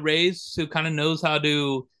market with the Rays, so kind of knows how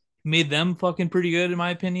to made them fucking pretty good in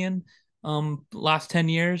my opinion. Last 10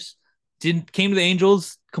 years, came to the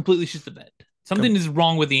Angels, completely shit the bed. Something is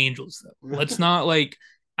wrong with the Angels though. Let's not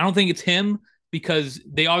I don't think it's him because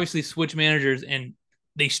they obviously switch managers and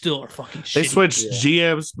they still are fucking shitty. They switched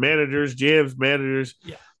GMs, managers.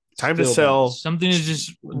 Yeah. Time to sell. Something is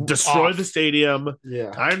just destroy the stadium.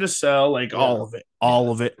 Yeah. Time to sell. All of it.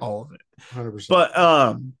 100%. But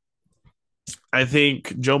I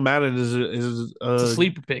think Joe Maddon is a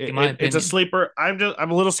sleeper pick in my opinion. It's a sleeper. I'm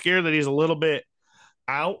a little scared that he's a little bit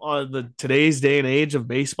out on today's day and age of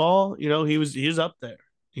baseball. He's up there.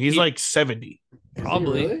 He's like 70.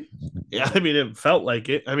 Probably. Really? Yeah, it felt like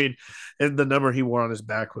it. And the number he wore on his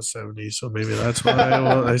back was 70, so maybe that's why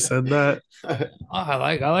I said that. I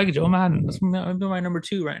like Joe Maddon. That's might be my number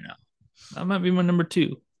 2 right now. That might be my number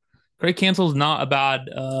 2. Craig Counsell's not a bad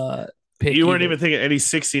pick. You weren't even thinking, and he's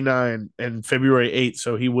 69 and February 8th,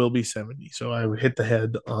 so he will be 70. So I hit the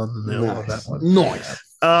head on the nail on that one. Nice.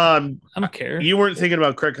 I don't care. You weren't thinking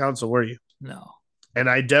about Craig Counsell, were you? No. And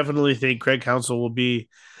I definitely think Craig Counsell will be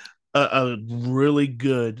a really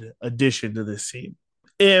good addition to this team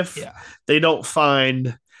if they don't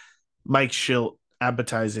find Mike Schilt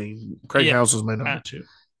appetizing. Craig Counsell's my number 2.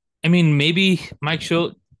 Maybe Mike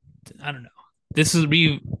Schilt. I don't know.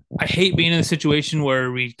 I hate being in a situation where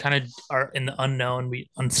we kind of are in the unknown, we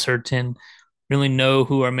uncertain, really know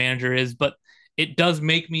who our manager is. But it does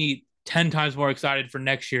make me 10 times more excited for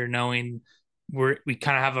next year, knowing we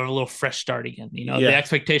kind of have a little fresh start again. The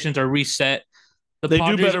expectations are reset. They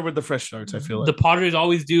Padres do better with the fresh starts, I feel like. The Padres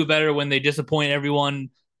always do better when they disappoint everyone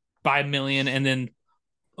by a million, and then,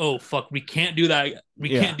 oh, fuck, we can't do that. We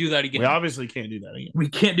can't do that again. We obviously can't do that again. We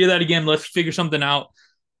can't do that again. Let's figure something out.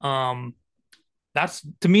 That's,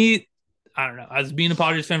 to me, I don't know. As being a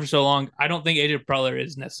Padres fan for so long, I don't think AJ Preller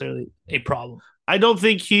is necessarily a problem. I don't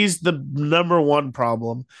think he's the number one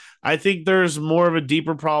problem. I think there's more of a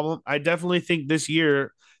deeper problem. I definitely think this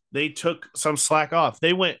year they took some slack off.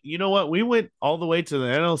 They went, you know what? We went all the way to the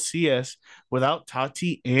NLCS without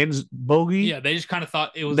Tati and Bogey. Yeah, they just kind of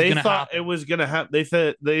thought it was going to happen. It was going to happen.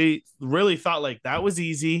 They really thought like that was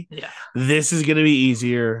easy. Yeah. This is going to be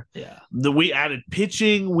easier. Yeah. We added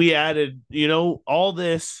pitching. We added, all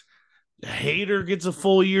this. Hader gets a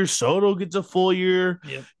full year. Soto gets a full year.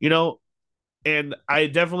 Yep. And I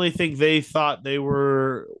definitely think they thought they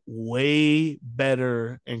were way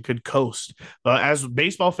better and could coast. As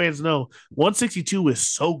baseball fans know, 162 is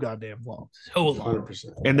so goddamn long. So long.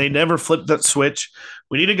 100%. And they never flipped that switch.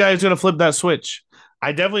 We need a guy who's going to flip that switch.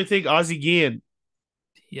 I definitely think Ozzie Guillen.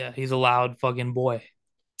 Yeah, he's a loud fucking boy.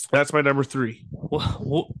 That's my number 3.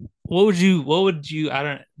 What would you,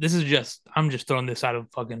 I'm just throwing this out of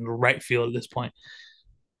fucking right field at this point.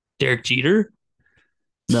 Derek Jeter?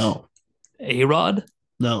 No. A-Rod?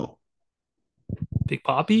 No. Big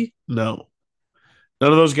Papi? No.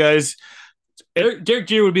 None of those guys. Derek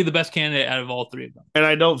Jeter would be the best candidate out of all three of them. And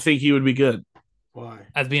I don't think he would be good. Why?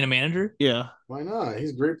 As being a manager? Yeah. Why not? He's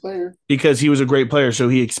a great player. Because he was a great player, so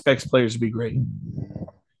he expects players to be great.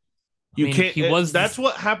 That's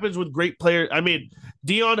what happens with great players. I mean,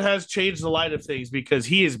 Dion has changed the light of things because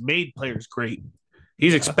he has made players great.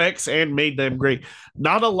 He expects and made them great.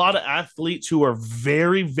 Not a lot of athletes who are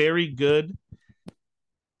very, very good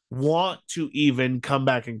want to even come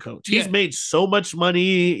back and coach. He's made so much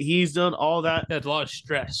money. He's done all that. That's a lot of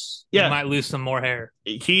stress. Yeah. He might lose some more hair.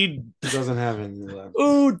 He doesn't have any left.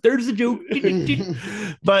 Oh, there's a joke.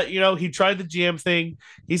 But, he tried the GM thing.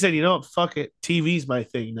 He said, you know what? Fuck it. TV's my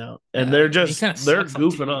thing now. And they're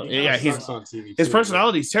goofing on. Yeah, his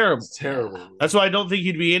personality's terrible. It's terrible. That's why I don't think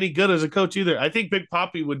he'd be any good as a coach either. I think Big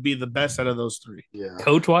Papi would be the best out of those 3. Yeah.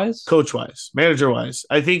 Coach-wise, manager-wise.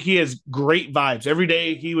 I think he has great vibes. Every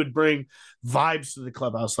day he would bring vibes to the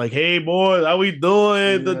clubhouse. Like, hey, boys, how we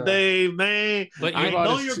doing today, man? But I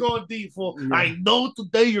know you're going deep, fool. Yeah. I know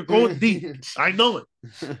today you're going deep. I know it.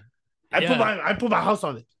 I put my house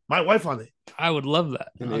on it. My wife on it. I would love that.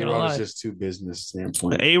 And A-Rod is just too business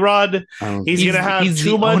standpoint. A-Rod, he's going to have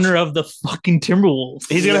too much. Owner of the fucking Timberwolves.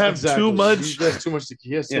 He's going to have too much. He has too much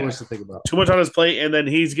to think about. Too much on his plate. And then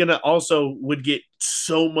he's going to also would get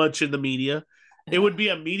so much in the media. It would be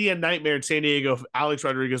a media nightmare in San Diego if Alex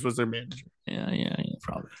Rodriguez was their manager. Yeah,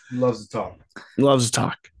 probably. Loves to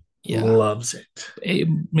talk. Yeah. Loves it. Hey,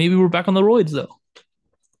 maybe we're back on the roids, though.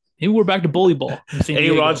 Maybe we're back to bully ball.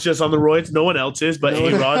 A-Rod's just on the roids. No one else is, but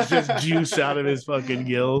A-Rod's just juice out of his fucking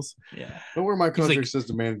gills. Yeah. Don't worry, my contract says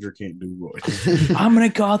the manager can't do roids. I'm going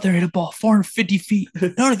to go out there and hit a ball 450 feet.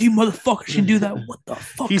 None of you motherfuckers can do that. What the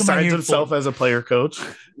fuck He signs himself as a player coach.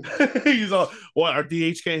 He's all, what, our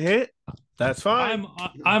DH can't hit? That's fine.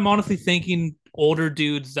 I'm honestly thinking older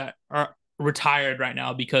dudes that are retired right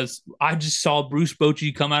now because I just saw Bruce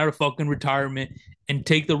Bochy come out of fucking retirement and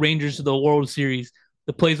take the Rangers to the World Series.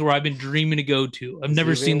 The place where I've been dreaming to go to. I've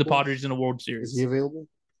never seen the Padres in a World Series. Is he available?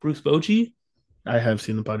 Bruce Bochy? I have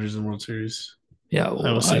seen the Padres in the World Series. Yeah, well,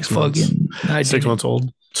 I was 6 months. 6 months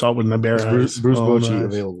old. Saw it with my bare eyes. Bruce Bochy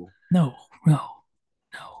available? No.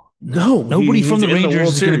 Nobody from the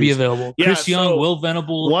Rangers is going to be available. Yeah, Chris Young, Will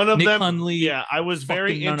Venable, Nick Hundley. Yeah, I was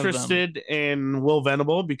very interested in Will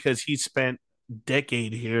Venable because he spent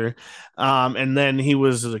decade here, and then he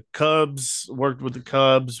was the Cubs, worked with the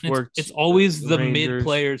Cubs. It's always the mid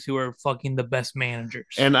players who are fucking the best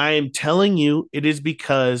managers. And I am telling you, it is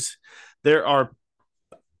because there are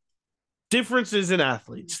differences in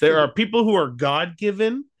athletes. There are people who are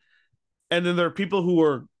God-given, and then there are people who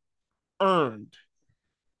are earned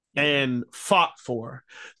and fought for.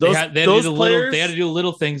 Those players, they had to do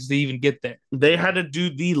little things to even get there. They had to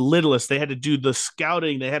do the littlest. They had to do the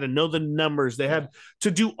scouting. They had to know the numbers. They had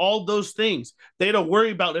to do all those things. They had to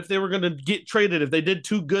worry about if they were going to get traded. If they did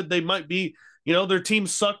too good, they might be, their team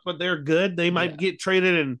sucked, but they're good. They might get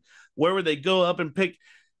traded, and where would they go up and pick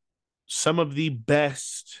some of the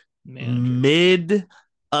best mid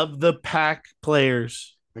of the pack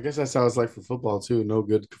players? I guess that's how it's like for football too. No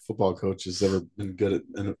good football coach has ever been good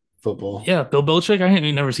at football. Yeah, Bill Belichick. I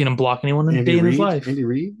ain't never seen him block anyone in a day in his life. Andy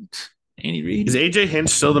Reid. Is AJ Hinch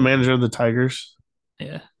still the manager of the Tigers?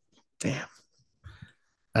 Yeah. Damn.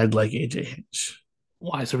 I'd like AJ Hinch.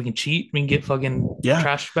 Why? So we can cheat? We can get fucking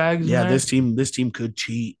trash bags? Yeah, this team could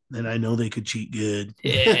cheat, and I know they could cheat good.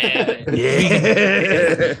 Yeah.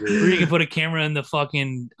 Yeah. We can put a camera in the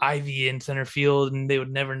fucking Ivy in center field, and they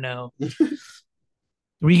would never know.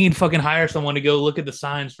 We can fucking hire someone to go look at the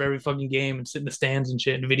signs for every fucking game and sit in the stands and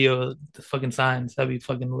shit and video the fucking signs. That'd be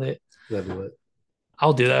fucking lit. That'd be lit.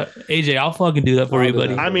 I'll do that. AJ, I'll fucking do that for you,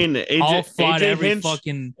 buddy. I mean, I'll fly AJ every Hinch,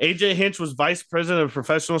 fucking... AJ Hinch was vice president of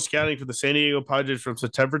professional scouting for the San Diego Padres from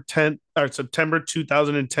September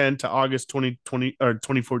 2010 to August 2020 or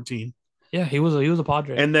 2014. Yeah, he was a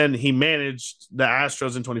Padre. And then he managed the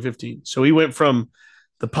Astros in 2015. So he went from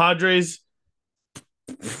the Padres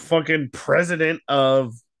fucking the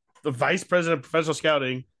vice president of professional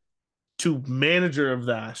scouting to manager of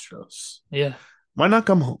the Astros. Yeah. Why not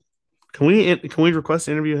come home? Can we request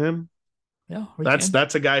to interview him? Yeah,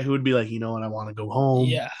 that's a guy who would be like, you know what, I want to go home.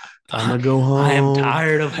 Yeah, time to go home. I am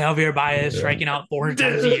tired of Javier Baez striking out 400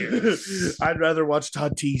 times a year. I'd rather watch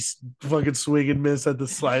Tatis fucking swing and miss at the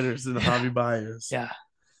sliders than Javi Baez. Yeah,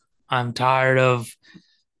 I'm tired of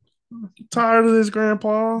this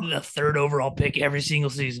grandpa. The third overall pick every single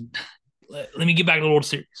season. Let me get back to the World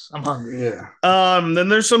Series. I'm hungry. Yeah. Then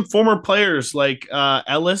there's some former players like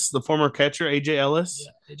Ellis, the former catcher, AJ Ellis.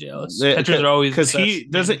 Yeah, AJ Ellis. Catchers are always because he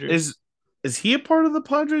doesn't is he a part of the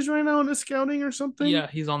Padres right now in the scouting or something? Yeah,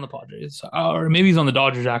 he's on the Padres, or maybe he's on the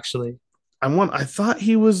Dodgers actually. I thought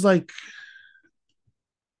he was like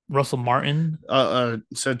Russell Martin.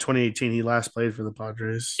 Said 2018 he last played for the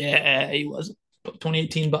Padres. Yeah, he was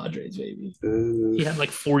 2018 Padres baby. He had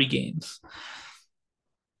like 40 games.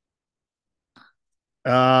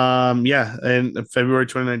 Yeah, in February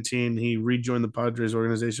 2019, he rejoined the Padres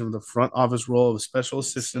organization with the front office role of a special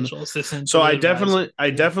assistant. So I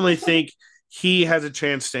definitely think he has a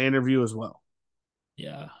chance to interview as well.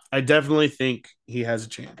 Yeah, I definitely think he has a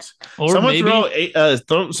chance. Or someone maybe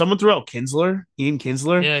threw out Ian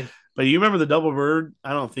Kinsler. Yeah, but you remember the double bird?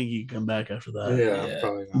 I don't think he can come back after that. Yeah.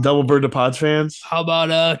 Probably not. Double bird to Pods fans. How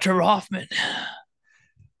about Trevor Hoffman?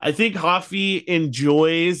 I think Hoffy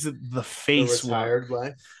enjoys the face retired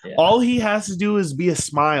life. Yeah. All he has to do is be a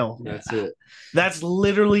smile. That's it. That's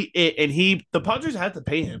literally it. And the Padres have to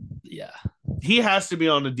pay him. Yeah. He has to be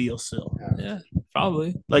on a deal still. Yeah,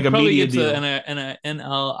 probably. Like a media deal. An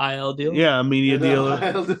NLIL deal. Yeah, a media deal.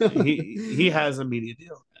 He has a media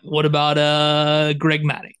deal. What about Greg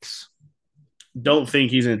Maddux? Don't think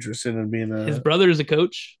he's interested in being his brother is a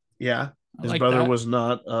coach. Yeah. His brother was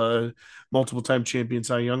not a multiple-time champion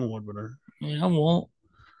Cy Young Award winner. Yeah, won't.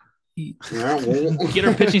 Get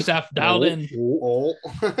our pitching staff dialed in.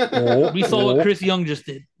 We saw what Chris Young just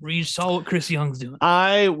did. We saw what Chris Young's doing.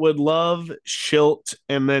 I would love Schilt,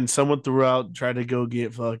 and then someone threw out, try to go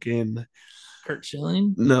get fucking Kurt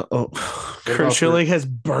Schilling. No, Kurt Schilling has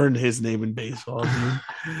burned his name in baseball.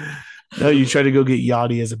 No, you try to go get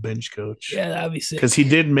Yachty as a bench coach. Yeah, that'd be sick. Because he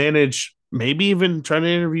did manage. Maybe even trying to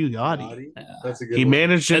interview Yachty. Yeah. That's a good he one.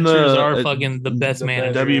 managed in Catchers are fucking the best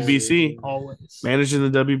manager. WBC. Always. Managed in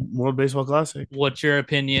the World Baseball Classic. What's your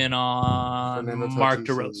opinion on Mark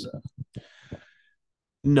DeRosa?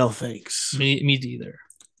 No thanks. Me either.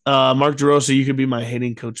 Mark DeRosa, you could be my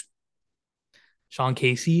hitting coach. Sean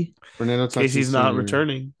Casey? Casey's not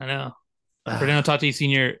returning. I know. Fernando Tatis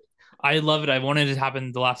Sr., I love it. I wanted it to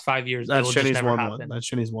happen the last 5 years. That's Shenny's one. That's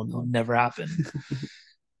Shenny's one. It'll never happen.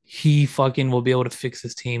 He fucking will be able to fix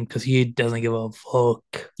his team because he doesn't give a fuck.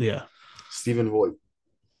 Yeah. Stephen Voigt.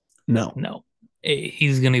 No.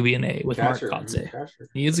 He's going to be an A with Mark Kotze.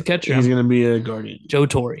 He is a catcher. He's going to be a guardian. Joe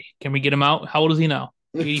Torre. Can we get him out? How old is he now?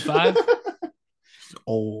 85?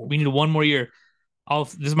 Old. We need one more year.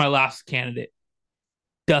 This is my last candidate.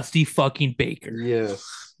 Dusty fucking Baker. Yes.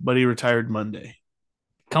 But he retired Monday.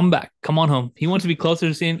 Come back. Come on home. He wants to be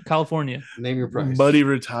closer to California. Name your price. But he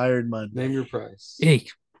retired Monday. Name your price. Hey,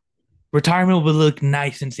 retirement would look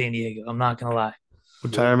nice in San Diego. I'm not going to lie.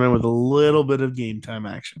 Retirement with a little bit of game time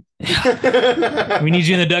action. We need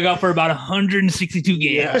you in the dugout for about 162 games.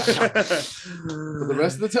 Yeah. For the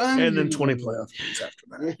rest of the time? And then 20 playoff games after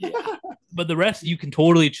that. Yeah. But the rest, you can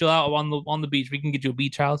totally chill out on the beach. We can get you a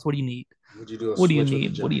beach house. What do you need? What do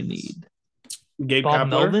you need? Gabe Bob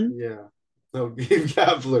Melvin? Yeah. No, Gabe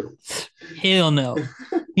Kapler. Hell no.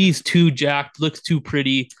 He's too jacked, looks too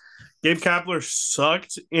pretty. Gabe Kapler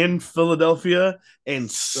sucked in Philadelphia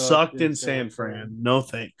and sucked in San Fran. No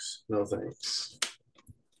thanks. No thanks.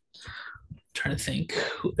 I'm trying to think.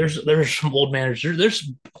 There's some old managers.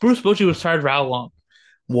 There's Bruce Bochy was retired for how long?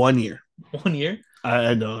 1 year. 1 year?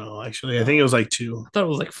 I don't know, actually. I think it was like 2. I thought it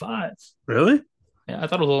was like 5. Really? Yeah, I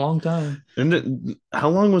thought it was a long time. And how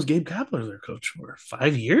long was Gabe Kapler their coach for?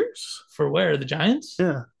 5 years? For where? The Giants?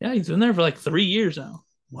 Yeah. Yeah, he's been there for like 3 years now.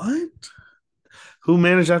 What? Who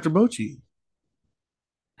managed after Bochy?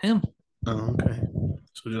 Him. Oh, okay.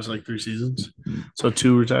 So just like 3 seasons. So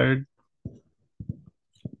 2 retired.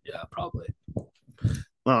 Yeah, probably.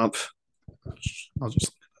 Well, we're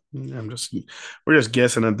just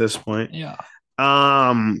guessing at this point. Yeah.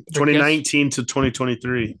 2019 to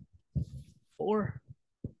 2023. 4.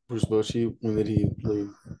 Bruce Bochy, when did he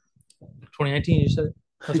leave? 2019, you said?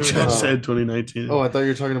 I just said 2019. Oh, I thought you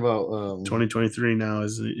were talking about 2023 now.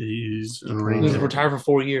 He's retired for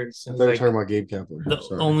 4 years. I thought you were talking about Gabe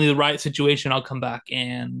Kapler. Only the right situation, I'll come back.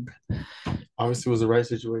 And obviously it was the right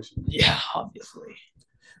situation. Yeah, obviously.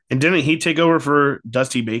 And didn't he take over for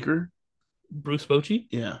Dusty Baker? Bruce Bochy?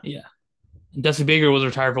 Yeah. Yeah. And Dusty Baker was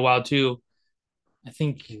retired for a while too. I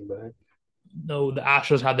think no, the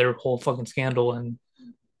Astros had their whole fucking scandal and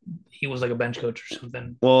he was like a bench coach or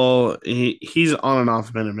something. Well, he's on and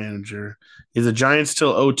off been a manager. He's a Giants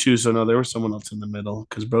till 2002, so no, there was someone else in the middle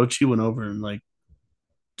because Bochy went over in like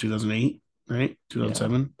 2008, right?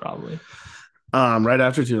 2007? Yeah, probably. Right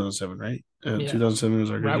after 2007, right? 2007 was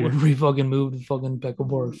our right when we fucking moved to fucking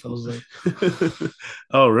Peckleboro, feels like.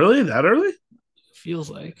 Oh, really? That early? Feels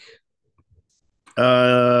like.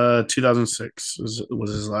 2006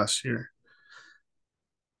 was his last year.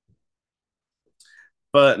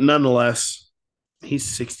 But nonetheless, he's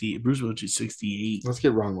 60. Bruce Bochy's 68. Let's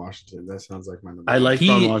get Ron Washington. That sounds like my number. I like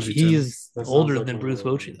Ron Washington. He's older than Bruce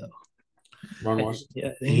Bochy, though. Ron Washington?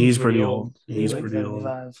 Yeah, he's pretty old. He's pretty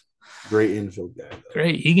 75. old. Great infield guy, though.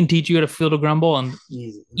 Great. He can teach you how to field a ground ball. And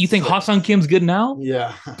you think Ha-Seong Kim's good now?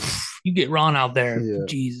 Yeah. You get Ron out there. Yeah.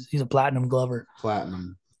 Jeez, he's a platinum glover.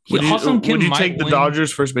 Platinum. Would you take the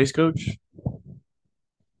Dodgers first base coach?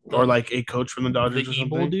 Or like a coach from the Dodgers or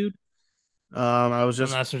something? Dude? I was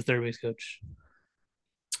just... that's their third base coach.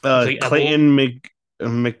 Clayton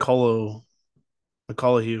McCullough.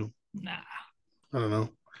 Nah. I don't know.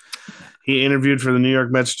 He interviewed for the New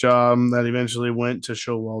York Mets job that eventually went to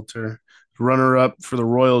Showalter. Runner-up for the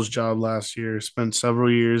Royals job last year. Spent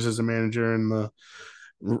several years as a manager in the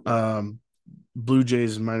Blue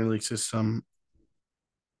Jays minor league system.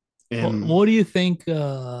 And what do you think?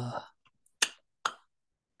 Think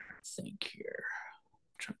here.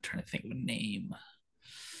 I'm trying to think of a name.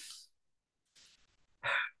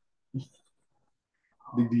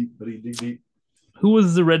 Dig deep, buddy. Dig deep. Who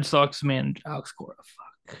was the Red Sox manager? Alex Cora.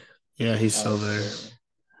 Fuck. Yeah, he's still there.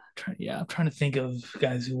 I'm trying to think of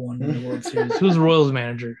guys who won the World Series. Who was the Royals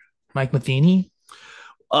manager? Mike Matheny?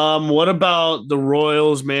 What about the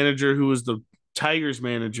Royals manager who was the Tigers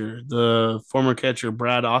manager, the former catcher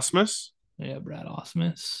Brad Ausmus? Yeah, Brad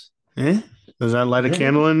Ausmus. Does that light a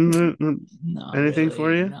candle in anything really,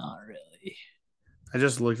 for you? Not really. I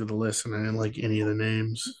just looked at the list and I didn't like any of the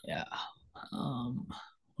names. Yeah.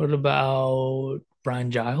 What about Brian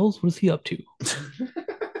Giles? What is he up to?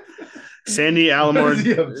 Sandy Alomar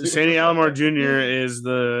Jr. is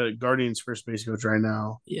the Guardians' first base coach right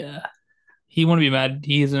now. Yeah. He wouldn't be mad.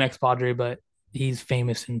 He is an ex-Padre, but he's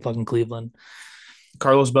famous in fucking Cleveland.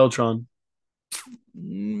 Carlos Beltran.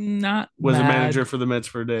 Not was mad. a manager for the Mets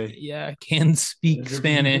for a day. Yeah, can speak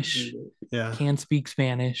Spanish. Yeah. Can speak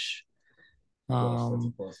Spanish.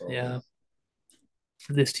 Yeah.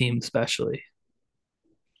 For this team especially.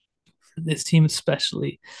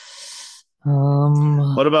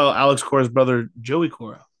 What about Alex Cora's brother, Joey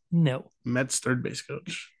Cora? No. Mets third base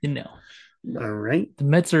coach. No. All right. The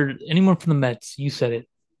Mets are anyone from the Mets. You said it.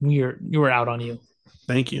 You were out on you.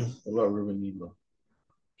 Thank you. What about Ruben Niebla?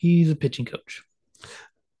 He's a pitching coach.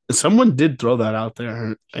 Someone did throw that out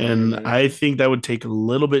there, and I think that would take a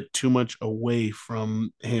little bit too much away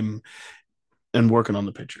from him and working on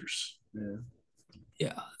the pitchers.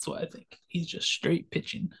 Yeah, that's what I think. He's just straight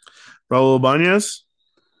pitching. Raul Ibanez?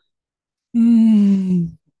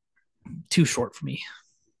 Too short for me.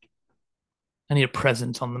 I need a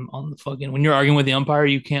presence on the fucking. When you're arguing with the umpire,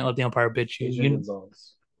 you can't let the umpire pitch you.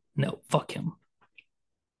 No, fuck him.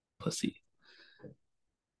 Pussy.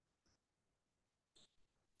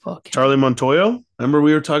 Fuck him. Charlie Montoyo? Remember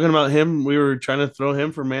we were talking about him? We were trying to throw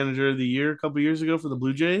him for manager of the year a couple years ago for the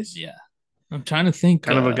Blue Jays? Yeah. I'm trying to think.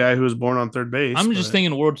 Kind of a guy who was born on third base. I'm just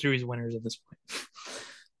thinking World Series winners at this point.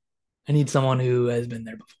 I need someone who has been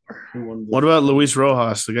there before. What about Luis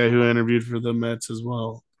Rojas, the guy who interviewed for the Mets as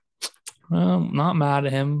well? Not mad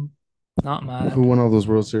at him. Not mad. Who won all those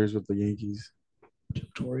World Series with the Yankees? Joe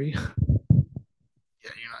Torre. Yeah,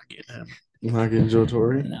 you're not getting him. You're not getting Joe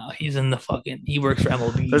Torre? No, he's in the fucking. He works for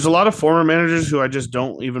MLB. There's a lot of former managers who I just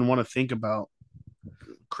don't even want to think about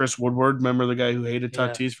Chris Woodward. Remember the guy who hated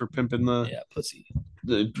Tatis for pimping pussy.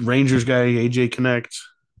 The Rangers guy, AJ Connect.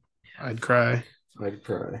 I'd cry.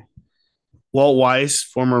 Walt Weiss,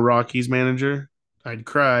 former Rockies manager. I'd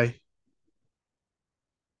cry.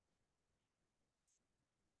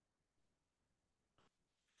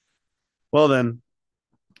 Well, then,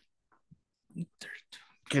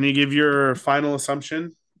 can you give your final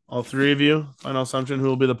assumption? All three of you, final assumption, who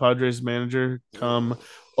will be the Padres manager come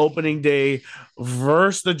opening day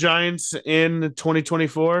versus the Giants in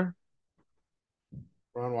 2024?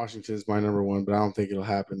 Ron Washington is my number one, but I don't think it'll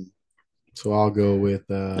happen. So I'll go with.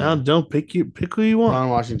 No, don't pick who you want. Ron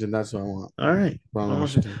Washington, that's what I want. All right. Ron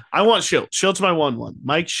Washington. I want Schilt. Schilt's my 1-1.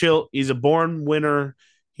 Mike Schilt, he's a born winner.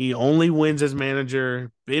 He only wins as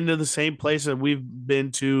manager. Been to the same place that we've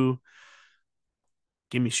been to.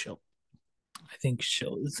 Give me Schilt. I think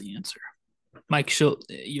Schilt is the answer. Mike Schilt,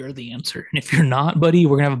 you're the answer. And if you're not, buddy,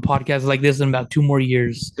 we're going to have a podcast like this in about 2 more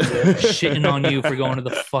years shitting on you for going to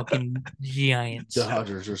the fucking Giants.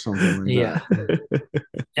 Dodgers or something like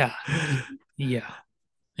that. Yeah.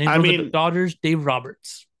 And I mean, the Dodgers, Dave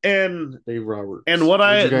Roberts. And what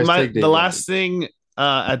the last thing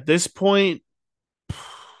at this point,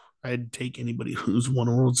 I'd take anybody who's won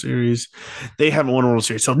a World Series. They haven't won a World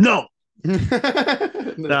Series, so no.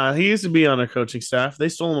 Nah, he used to be on our coaching staff. They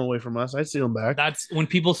stole him away from us. I'd steal him back. That's when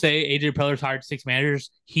people say AJ Preller's hired 6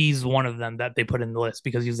 managers. He's one of them that they put in the list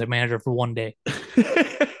because he was a manager for 1 day.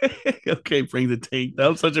 Okay, bring the tank. That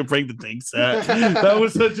was such a bring the tank set. That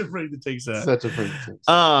was such a bring the tank set. Such a bring the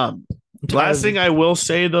tank. Last thing I will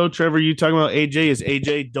say though, Trevor, you talking about AJ is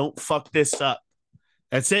AJ, don't fuck this up.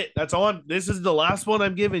 That's it. That's all. This is the last one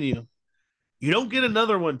I'm giving you. You don't get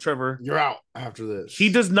another one, Trevor. You're out after this.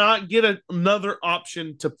 He does not get another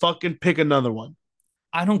option to fucking pick another one.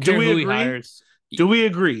 I don't care who he hires. Do we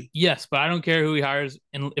agree? Yes, but I don't care who he hires.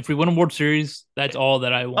 And if we win a World Series, that's all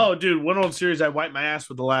that I want. Oh, dude, win a World Series, I wipe my ass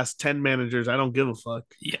with the last 10 managers. I don't give a fuck.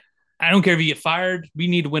 Yeah. I don't care if you get fired. We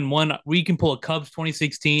need to win one. We can pull a Cubs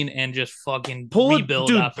 2016 and just fucking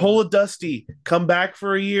rebuild. Pull a Dusty. Come back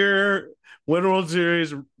for a year, win a World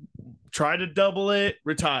Series, try to double it,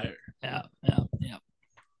 retire. Yeah.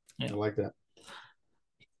 I like that.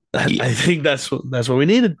 I think that's what we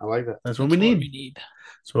needed. I like that. That's what we need.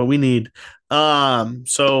 That's what we need.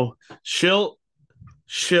 So Schilt,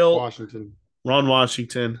 Washington, Ron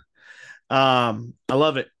Washington. I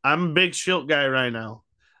love it. I'm a big Schilt guy right now.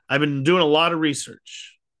 I've been doing a lot of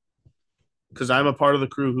research because I'm a part of the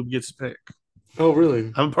crew who gets to pick. Oh,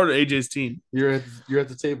 really? I'm a part of AJ's team. You're at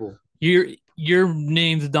the table. Your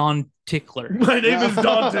name's Don Tickler. My name is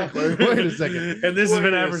Don Tickler. Wait a second. And this has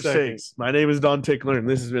been Average Shakes. My name is Don Tickler, and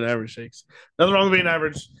this has been Average Shakes. Nothing wrong with being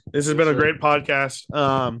average. This has been a great podcast.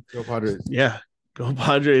 Go Padres. Yeah. Go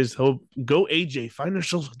Padres. Go AJ. Find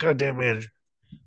yourself a goddamn manager.